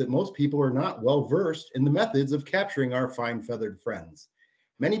obvious that most people are not well versed in the methods of capturing our fine feathered friends.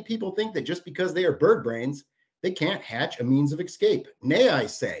 Many people think that just because they are bird brains, they can't hatch a means of escape. Nay, I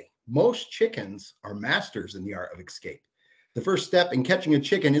say, most chickens are masters in the art of escape. The first step in catching a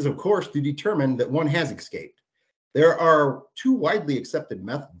chicken is, of course, to determine that one has escaped. There are two widely accepted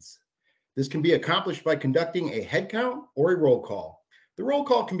methods. This can be accomplished by conducting a head count or a roll call. The roll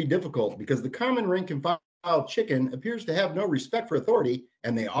call can be difficult because the common rank and file chicken appears to have no respect for authority,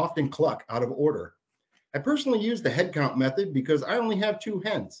 and they often cluck out of order. I personally use the head count method because I only have 2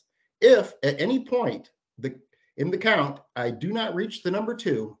 hens. If at any point in the count I do not reach the number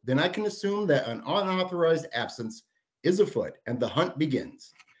 2, then I can assume that an unauthorized absence is afoot, and the hunt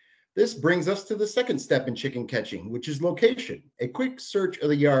begins. This brings us to the second step in chicken catching, which is location. A quick search of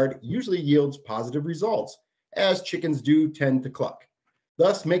the yard usually yields positive results, as chickens do tend to cluck,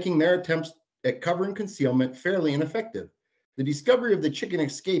 thus making their attempts at cover and concealment fairly ineffective. The discovery of the chicken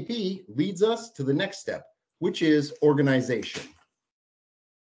escapee leads us to the next step, which is organization.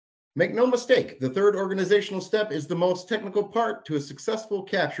 Make no mistake, the third organizational step is the most technical part to a successful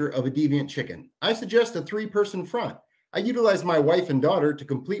capture of a deviant chicken. I suggest a 3-person front. I utilize my wife and daughter to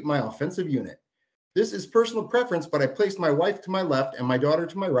complete my offensive unit. This is personal preference, but I placed my wife to my left and my daughter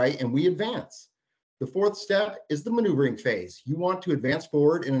to my right, and we advance. The fourth step is the maneuvering phase. You want to advance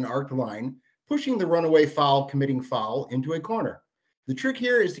forward in an arced line, pushing the runaway fowl committing foul into a corner. The trick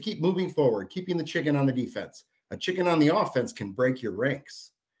here is to keep moving forward, keeping the chicken on the defense. A chicken on the offense can break your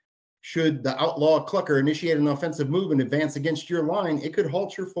ranks. Should the outlaw clucker initiate an offensive move and advance against your line, it could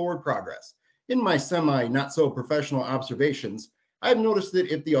halt your forward progress. In my semi-not-so-professional observations, I've noticed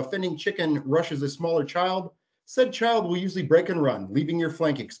that if the offending chicken rushes a smaller child, said child will usually break and run, leaving your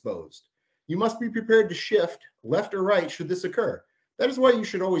flank exposed. You must be prepared to shift left or right should this occur. That is why you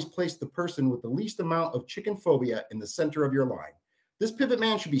should always place the person with the least amount of chicken phobia in the center of your line. This pivot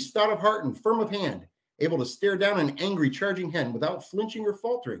man should be stout of heart and firm of hand, able to stare down an angry charging hen without flinching or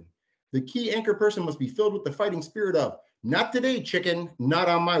faltering. The key anchor person must be filled with the fighting spirit of, not today, chicken, not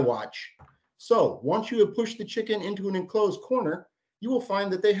on my watch. So once you have pushed the chicken into an enclosed corner, you will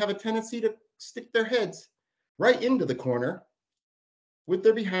find that they have a tendency to stick their heads right into the corner with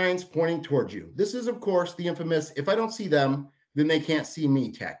their behinds pointing towards you. This is, of course, the infamous, if I don't see them, then they can't see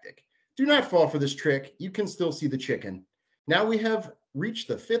me tactic. Do not fall for this trick. You can still see the chicken. Now we have reached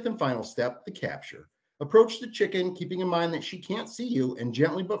the fifth and final step, the capture. Approach the chicken, keeping in mind that she can't see you, and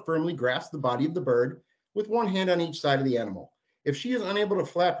gently but firmly grasp the body of the bird with one hand on each side of the animal. If she is unable to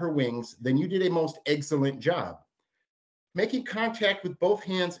flap her wings, then you did a most excellent job. Making contact with both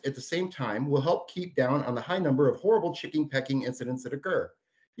hands at the same time will help keep down on the high number of horrible chicken pecking incidents that occur.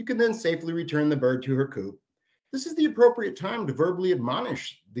 You can then safely return the bird to her coop. This is the appropriate time to verbally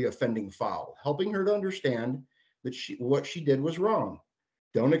admonish the offending fowl, helping her to understand that what she did was wrong.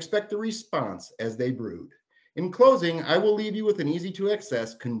 Don't expect a response as they brood. In closing, I will leave you with an easy to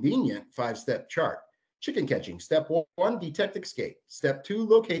access, convenient 5-step chart. Chicken catching. Step 1, detect escape. Step 2,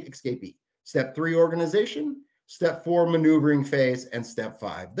 locate escapee. Step 3, organization. Step 4, maneuvering phase. And step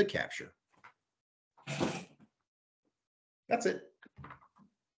 5, the capture. That's it.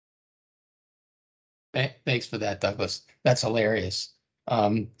 Thanks for that, Douglas. That's hilarious.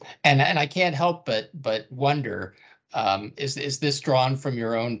 And I can't help but wonder, is this drawn from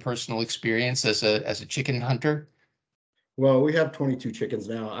your own personal experience as a chicken hunter? Well, we have 22 chickens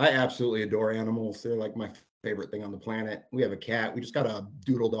now. I absolutely adore animals. They're like my favorite thing on the planet. We have a cat. We just got a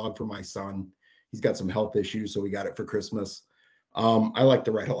doodle dog for my son. He's got some health issues, so we got it for Christmas. I like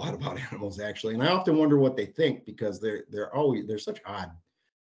to write a lot about animals, actually, and I often wonder what they think, because they're such odd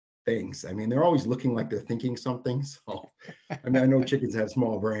things. I mean, they're always looking like they're thinking something. So, I mean, I know chickens have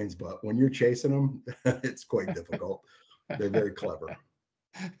small brains, but when you're chasing them, it's quite difficult. They're very clever.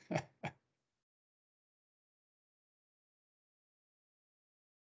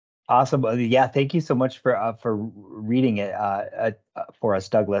 Awesome. Yeah, thank you so much for reading it for us,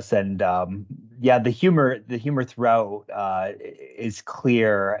 Douglas. And yeah, the humor throughout is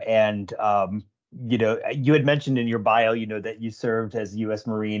clear. And you know, you had mentioned in your bio, you know, that you served as a U.S.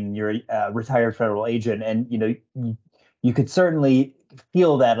 Marine, you're a retired federal agent, and you know, you could certainly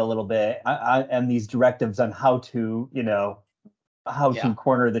feel that a little bit and these directives on how to, you know, how to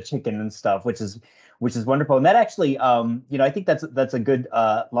corner the chicken and stuff, which is wonderful. And that actually, you know, I think that's a good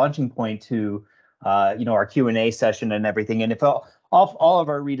launching point to, you know, our Q&A session and everything. And if all of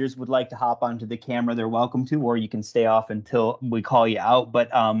our readers would like to hop onto the camera, they're welcome to, or you can stay off until we call you out. But,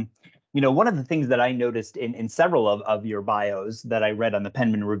 you know, one of the things that I noticed in several of your bios that I read on the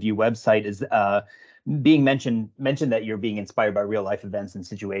Penmen Review website is being mentioned that you're being inspired by real life events and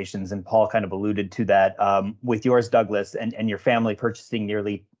situations, and Paul kind of alluded to that with yours, Douglas, and your family purchasing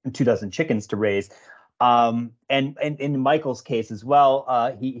nearly 24 chickens to raise. And in Michael's case as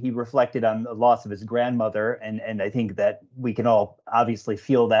well, he reflected on the loss of his grandmother, and I think that we can all obviously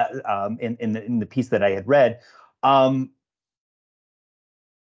feel that in the piece that I had read.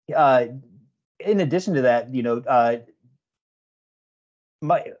 In addition to that, you know,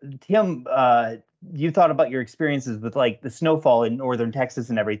 Tim, you thought about your experiences with like the snowfall in northern Texas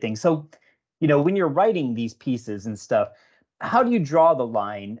and everything. So, you know, when you're writing these pieces and stuff, how do you draw the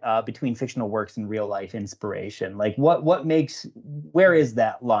line between fictional works and real life inspiration? Like where is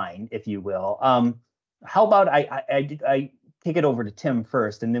that line, if you will? How about I kick it over to Tim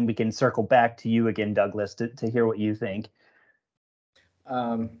first, and then we can circle back to you again, Douglas, to hear what you think.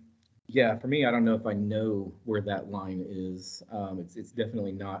 Yeah, for me, I don't know if I know where that line is. It's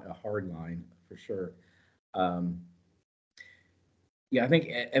definitely not a hard line for sure. Yeah, I think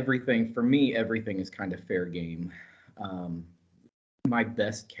everything, for me, everything is kind of fair game. My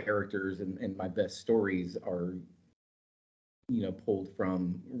best characters and my best stories are, pulled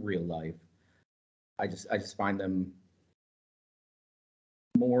from real life. I just find them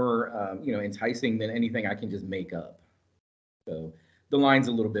more, enticing than anything I can just make up. So the line's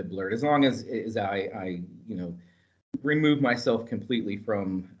a little bit blurred. As long as I remove myself completely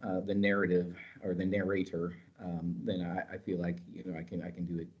from the narrative or the narrator, then I feel like I can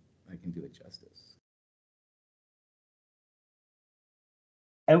do it justice.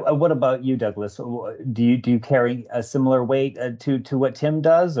 And what about you, Douglas? Do you carry a similar weight to what Tim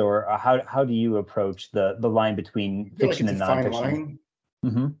does, or how do you approach the line between fiction and nonfiction?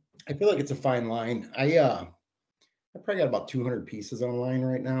 Mm-hmm. I feel like it's a fine line. I probably got about 200 pieces online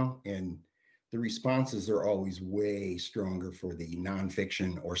right now, and the responses are always way stronger for the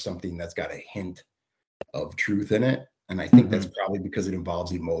nonfiction or something that's got a hint of truth in it. And I think that's probably because it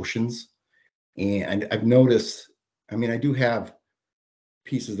involves emotions. And I've noticed, I mean, I do have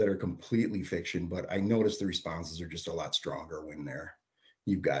pieces that are completely fiction, but I notice the responses are just a lot stronger when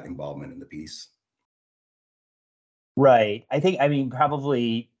you've got involvement in the piece. Right. I mean,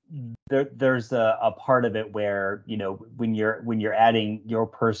 probably there's a part of it where, when you're adding your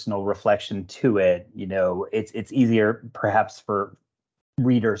personal reflection to it, it's easier perhaps for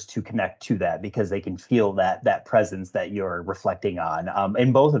readers to connect to that because they can feel that presence that you're reflecting on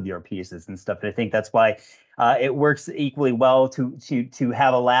in both of your pieces and stuff. And I think that's why it works equally well to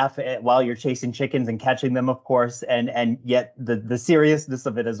have a laugh while you're chasing chickens and catching them, of course, and yet the seriousness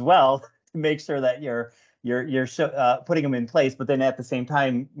of it as well to make sure that you're putting them in place. But then at the same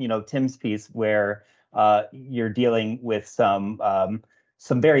time, Tim's piece where you're dealing with some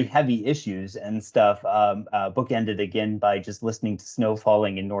very heavy issues and stuff, bookended again by just listening to snow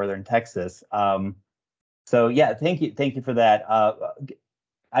falling in northern Texas. So yeah, thank you for that.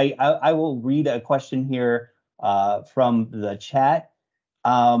 I will read a question here from the chat,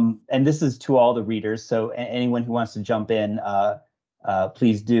 and this is to all the readers. So anyone who wants to jump in,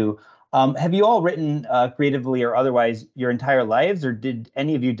 please do. Have you all written creatively or otherwise your entire lives, or did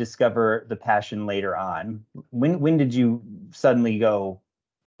any of you discover the passion later on? When did you suddenly go,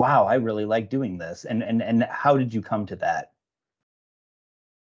 wow, I really like doing this? And how did you come to that?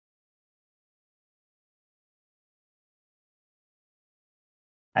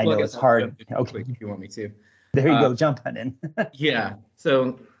 I know it's hard. Okay, if you want me to. There you go, jump on in. Yeah,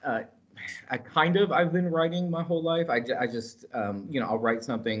 so I've been writing my whole life. I just, I'll write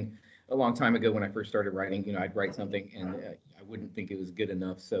something. A long time ago when I first started writing, I'd write something and I wouldn't think it was good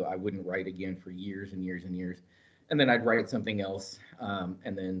enough, so I wouldn't write again for years and years and years. And then I'd write something else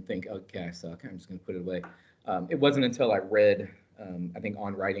and then think, okay, I suck, I'm just going to put it away. It wasn't until I read, I think,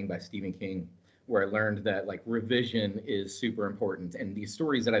 On Writing by Stephen King, where I learned that revision is super important. And these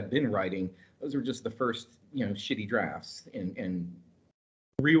stories that I've been writing, those were just the first, shitty drafts. And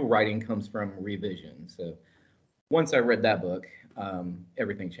real writing comes from revision. So once I read that book,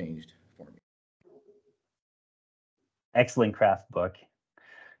 everything changed for me. Excellent craft book.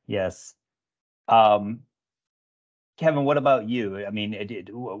 Yes. Kevin, what about you? I mean,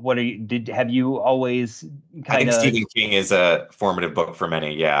 have you always I think Stephen King is a formative book for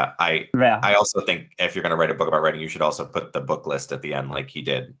many. Yeah. I also think if you're going to write a book about writing, you should also put the book list at the end like he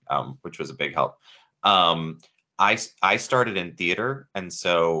did, which was a big help. I started in theater. And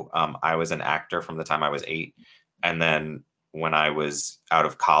so I was an actor from the time I was 8. And then when I was out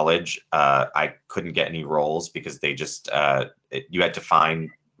of college, I couldn't get any roles because they just, you had to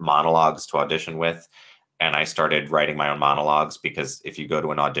find monologues to audition with. And I started writing my own monologues because if you go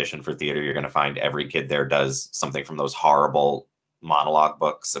to an audition for theater, you're going to find every kid there does something from those horrible monologue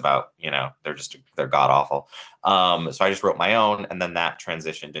books about, they're god awful. So I just wrote my own, and then that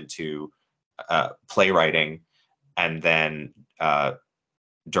transitioned into playwriting. And then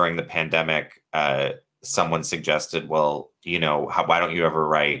during the pandemic, someone suggested, well, why don't you ever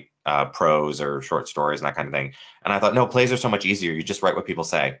write prose or short stories and that kind of thing? And I thought, no, plays are so much easier. You just write what people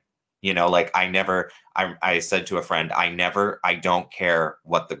say. I said to a friend, I don't care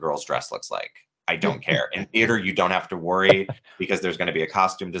what the girl's dress looks like. I don't care. In theater, you don't have to worry because there's going to be a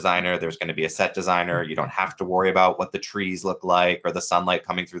costume designer. There's going to be a set designer. You don't have to worry about what the trees look like or the sunlight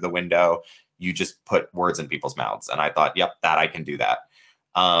coming through the window. You just put words in people's mouths. And I thought, yep, I can do that.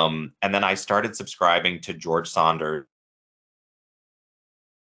 And then I started subscribing to George Saunders.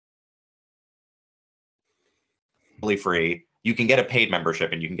 Free. You can get a paid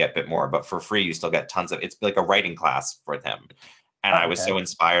membership and you can get a bit more, but for free, you still get tons of, it's like a writing class for him. And I was so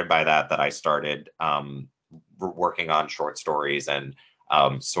inspired by that I started working on short stories. And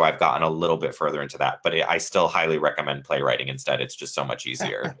so I've gotten a little bit further into that, but I still highly recommend playwriting instead. It's just so much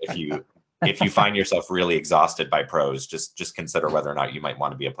easier. If you find yourself really exhausted by prose, just consider whether or not you might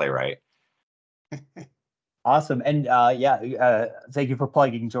want to be a playwright. Awesome. And thank you for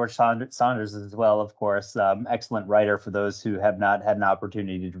plugging George Saunders as well, of course. Excellent writer for those who have not had an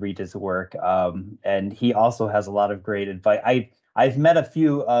opportunity to read his work. And he also has a lot of great advice. I've met a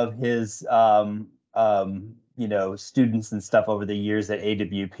few of his students and stuff over the years at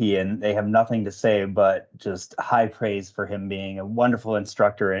AWP, and they have nothing to say but just high praise for him being a wonderful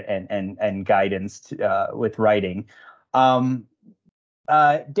instructor and guidance with writing.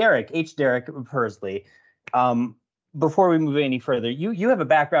 Derek Pursley. Before we move any further, you have a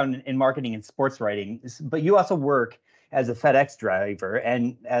background in marketing and sports writing, but you also work as a FedEx driver.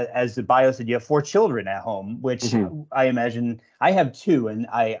 And as the bio said, you have 4 children at home, which I imagine I have 2, and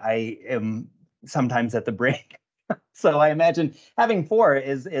I am sometimes at the brink. So I imagine having 4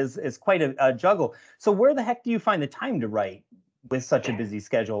 is quite a juggle. So where the heck do you find the time to write with such a busy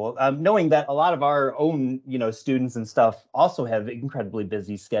schedule? Knowing that a lot of our own, students and stuff also have incredibly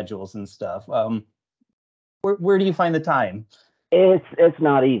busy schedules and stuff. Where do you find the time? It's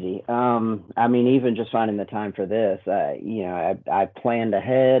not easy. I mean, even just finding the time for this, I planned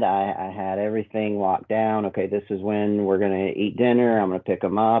ahead. I had everything locked down. Okay, this is when we're going to eat dinner. I'm going to pick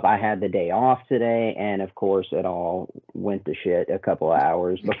them up. I had the day off today. And of course, it all went to shit a couple of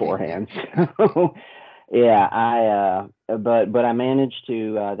hours beforehand. So, yeah, but I managed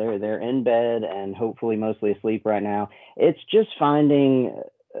to, they're in bed and hopefully mostly asleep right now. It's just finding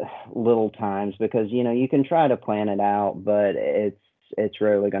little times, because you can try to plan it out, but it's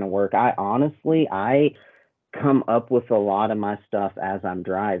rarely going to work. I come up with a lot of my stuff as I'm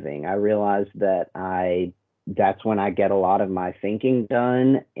driving. I realize that that's when I get a lot of my thinking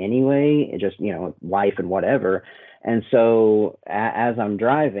done anyway, just life and whatever. And so as I'm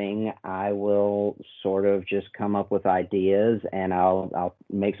driving, I will sort of just come up with ideas, and I'll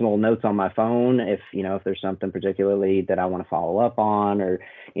make some little notes on my phone if there's something particularly that I want to follow up on, or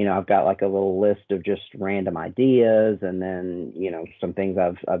I've got like a little list of just random ideas, and then some things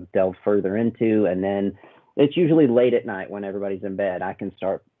I've delved further into, and then it's usually late at night when everybody's in bed I can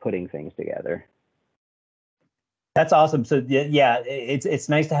start putting things together. That's awesome. So yeah, it's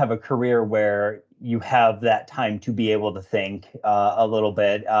nice to have a career where you have that time to be able to think a little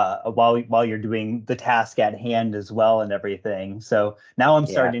bit while you're doing the task at hand as well and everything. So now I'm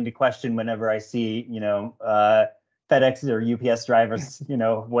starting to question whenever I see FedEx or UPS drivers,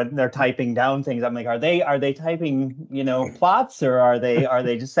 when they're typing down things, I'm like, are they typing plots, or are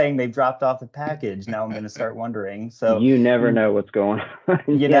they just saying they've dropped off the package? Now I'm going to start wondering. So you never know what's going on.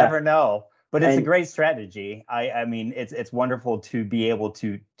 You never know. But it's a great strategy. I mean, it's wonderful to be able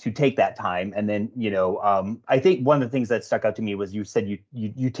to take that time. And then, I think one of the things that stuck out to me was you said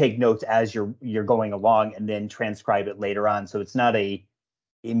you take notes as you're going along and then transcribe it later on. So it's not a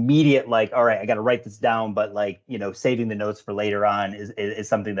immediate, like, all right, I got to write this down, but like, saving the notes for later on is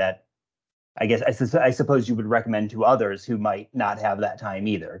something that I guess I suppose you would recommend to others who might not have that time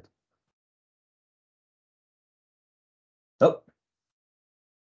either. Oh.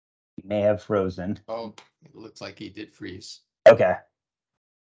 May have frozen. Oh, it looks like he did freeze. Okay.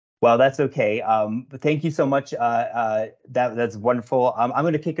 Well, that's okay. But thank you so much. That's wonderful. I'm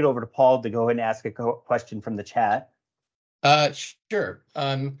going to kick it over to Paul to go ahead and ask a question from the chat. Sure.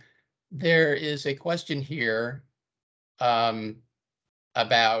 There is a question here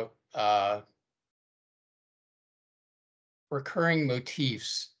about recurring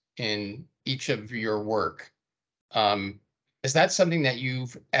motifs in each of your work. Is that something that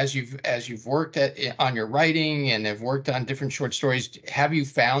as you've worked on your writing and have worked on different short stories, have you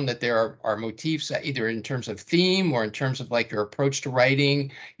found that there are motifs either in terms of theme or in terms of like your approach to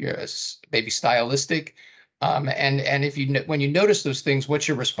writing, your maybe stylistic? And if when you notice those things, what's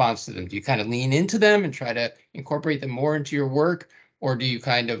your response to them? Do you kind of lean into them and try to incorporate them more into your work, or do you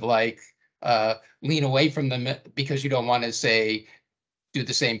kind of like lean away from them because you don't want to say do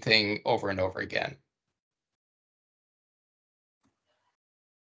the same thing over and over again?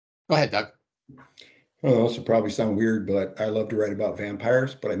 Go ahead, Doug. Well, this will probably sound weird, but I love to write about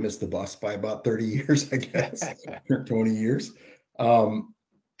vampires, but I missed the bus by about 30 years, I guess, or 20 years.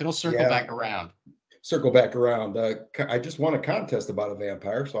 It'll circle back around. Circle back around. I just won a contest about a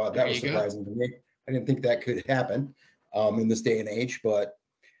vampire, so that was surprising to me. I didn't think that could happen in this day and age, but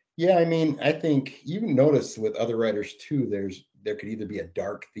yeah, I mean, I think you notice with other writers too, there could either be a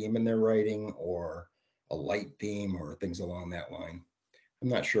dark theme in their writing or a light theme or things along that line. I'm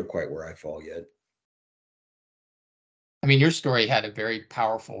not sure quite where I fall yet. I mean, your story had a very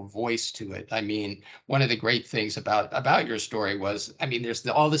powerful voice to it. I mean, one of the great things about your story was, I mean, there's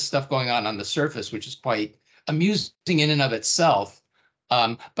all this stuff going on the surface, which is quite amusing in and of itself,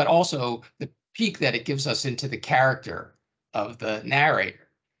 but also the peek that it gives us into the character of the narrator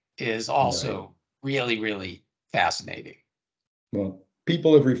is also really, really fascinating. Well,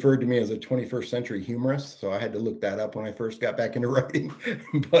 people have referred to me as a 21st century humorist, so I had to look that up when I first got back into writing.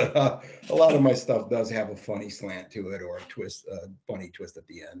 But a lot of my stuff does have a funny slant to it, or a twist, a funny twist at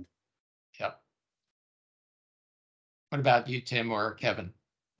the end. Yep. What about you, Tim or Kevin?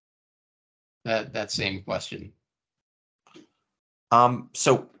 That same question.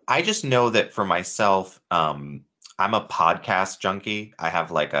 So I just know that for myself, I'm a podcast junkie. I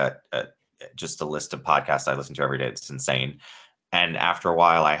have like just a list of podcasts I listen to every day. It's insane. And after a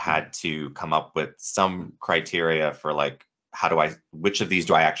while, I had to come up with some criteria for like, which of these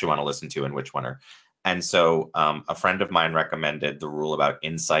do I actually want to listen to and which one are. And so a friend of mine recommended the rule about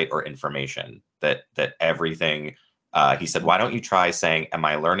insight or information, that everything, he said, why don't you try saying, am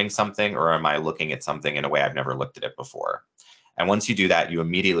I learning something or am I looking at something in a way I've never looked at it before? And once you do that, you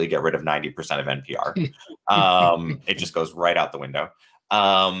immediately get rid of 90% of NPR. It just goes right out the window.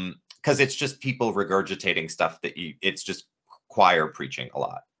 Because it's just people regurgitating stuff that it's just choir preaching a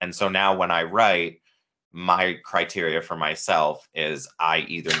lot. And so now when I write, my criteria for myself is I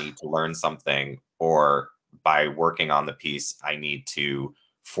either need to learn something, or by working on the piece, I need to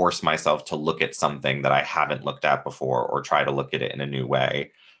force myself to look at something that I haven't looked at before, or try to look at it in a new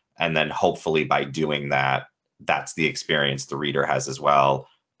way. And then hopefully by doing that, that's the experience the reader has as well.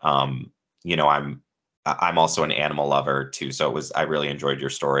 You know, I'm also an animal lover too. So I really enjoyed your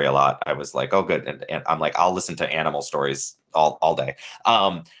story a lot. I was like, oh, good. And I'm like, I'll listen to animal stories all day.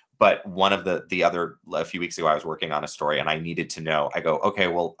 But one of a few weeks ago, I was working on a story and I needed to know, I go, okay,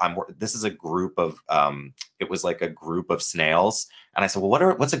 well, this is a group of, it was like a group of snails. And I said,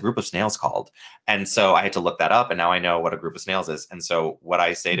 well, what's a group of snails called? And so I had to look that up, and now I know what a group of snails is. And so what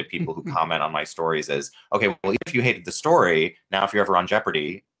I say to people who comment on my stories is, okay, well, if you hated the story, now if you're ever on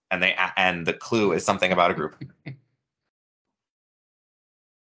Jeopardy, and the clue is something about a group.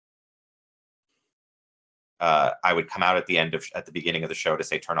 I would come out at the beginning of the show to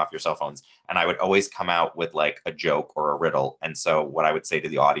say, turn off your cell phones. And I would always come out with like a joke or a riddle. And so what I would say to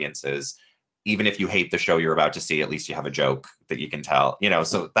the audience even if you hate the show you're about to see, at least you have a joke that you can tell, you know.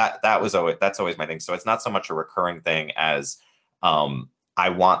 So that's always my thing. So it's not so much a recurring thing as I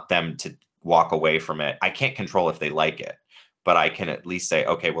want them to walk away from it. I can't control if they like it, but I can at least say,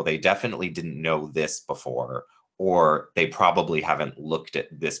 okay, well, they definitely didn't know this before, or they probably haven't looked at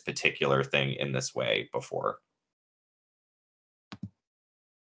this particular thing in this way before.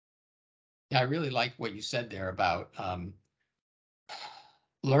 Yeah, I really like what you said there about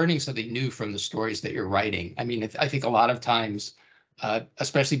learning something new from the stories that you're writing. I mean, I think a lot of times,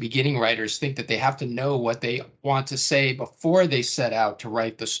 especially beginning writers, think that they have to know what they want to say before they set out to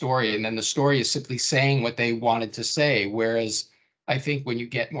write the story. And then the story is simply saying what they wanted to say. Whereas I think when you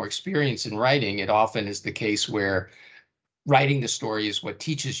get more experience in writing, it often is the case where writing the story is what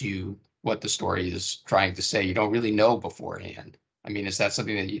teaches you what the story is trying to say. You don't really know beforehand. I mean, is that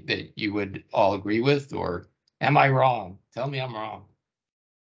something that you would all agree with, or am I wrong? Tell me I'm wrong.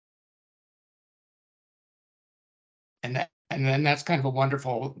 And then that's kind of a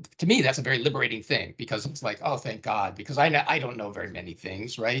wonderful, to me, that's a very liberating thing, because it's like, oh, thank God, because I don't know very many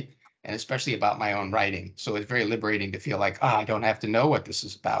things, right? And especially about my own writing. So it's very liberating to feel like, I don't have to know what this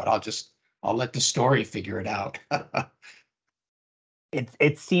is about. I'll let the story figure it out.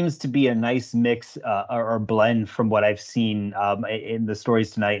 It seems to be a nice mix or blend from what I've seen in the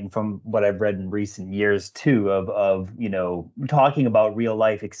stories tonight, and from what I've read in recent years too, of you know, talking about real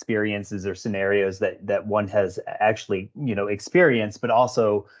life experiences or scenarios that one has actually, you know, experienced, but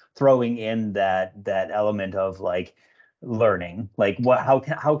also throwing in that element of like learning, like how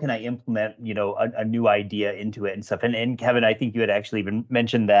can I implement, you know, a new idea into it and stuff. And Kevin, I think you had actually even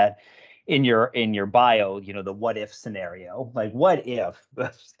mentioned that in your bio, you know, the what if scenario, like what if,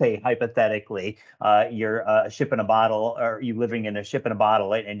 say hypothetically, you're a ship in a bottle, or you living in a ship in a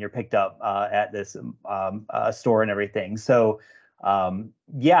bottle, and you're picked up at this store and everything. So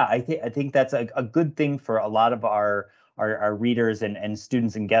yeah, I think that's a good thing for a lot of our readers and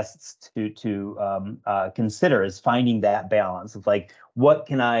students and guests to consider, is finding that balance of like, what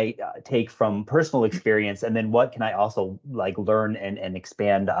can I take from personal experience, and then what can I also like learn and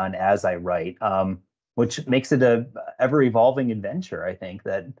expand on as I write, which makes it a ever evolving adventure. I think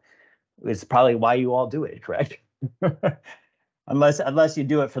that is probably why you all do it, correct? Unless you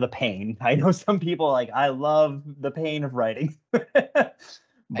do it for the pain. I know some people like, I love the pain of writing.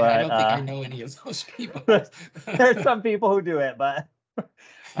 But I don't think I know any of those people. there's some people who do it, but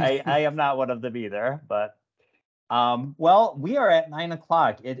I am not one of them either. But well, we are at 9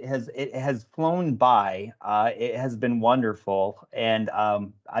 o'clock. It has flown by. It has been wonderful, and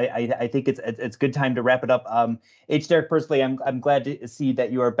I think it's good time to wrap it up. Derek Pursley, I'm glad to see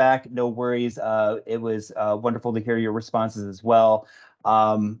that you are back. No worries. It was wonderful to hear your responses as well.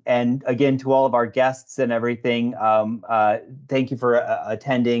 And again, to all of our guests and everything, thank you for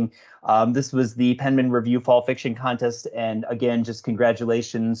attending. This was the Penmen Review Fall Fiction Contest. And again, just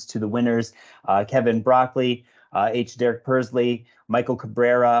congratulations to the winners, Kevin Broccoli, Derek Pursley, Michael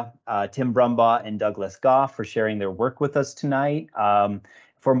Cabrera, Tim Brumbaugh, and Douglas Goff for sharing their work with us tonight.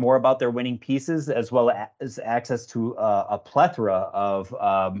 For more about their winning pieces, as well as access to a plethora of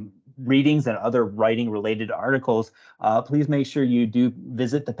readings and other writing related articles, please make sure you do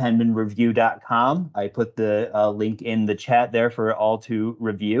visit thepenmanreview.com. I put the link in the chat there for all to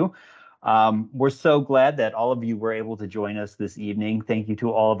review. We're so glad that all of you were able to join us this evening. Thank you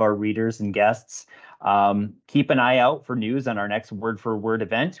to all of our readers and guests. Keep an eye out for news on our next Word for Word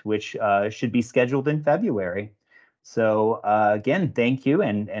event, which should be scheduled in February. So again, thank you,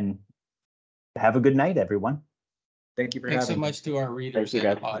 and have a good night, everyone. Thank you for Thanks so having me. much to our readers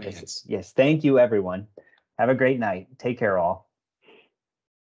and audience. Yes, thank you, everyone. Have a great night. Take care, all.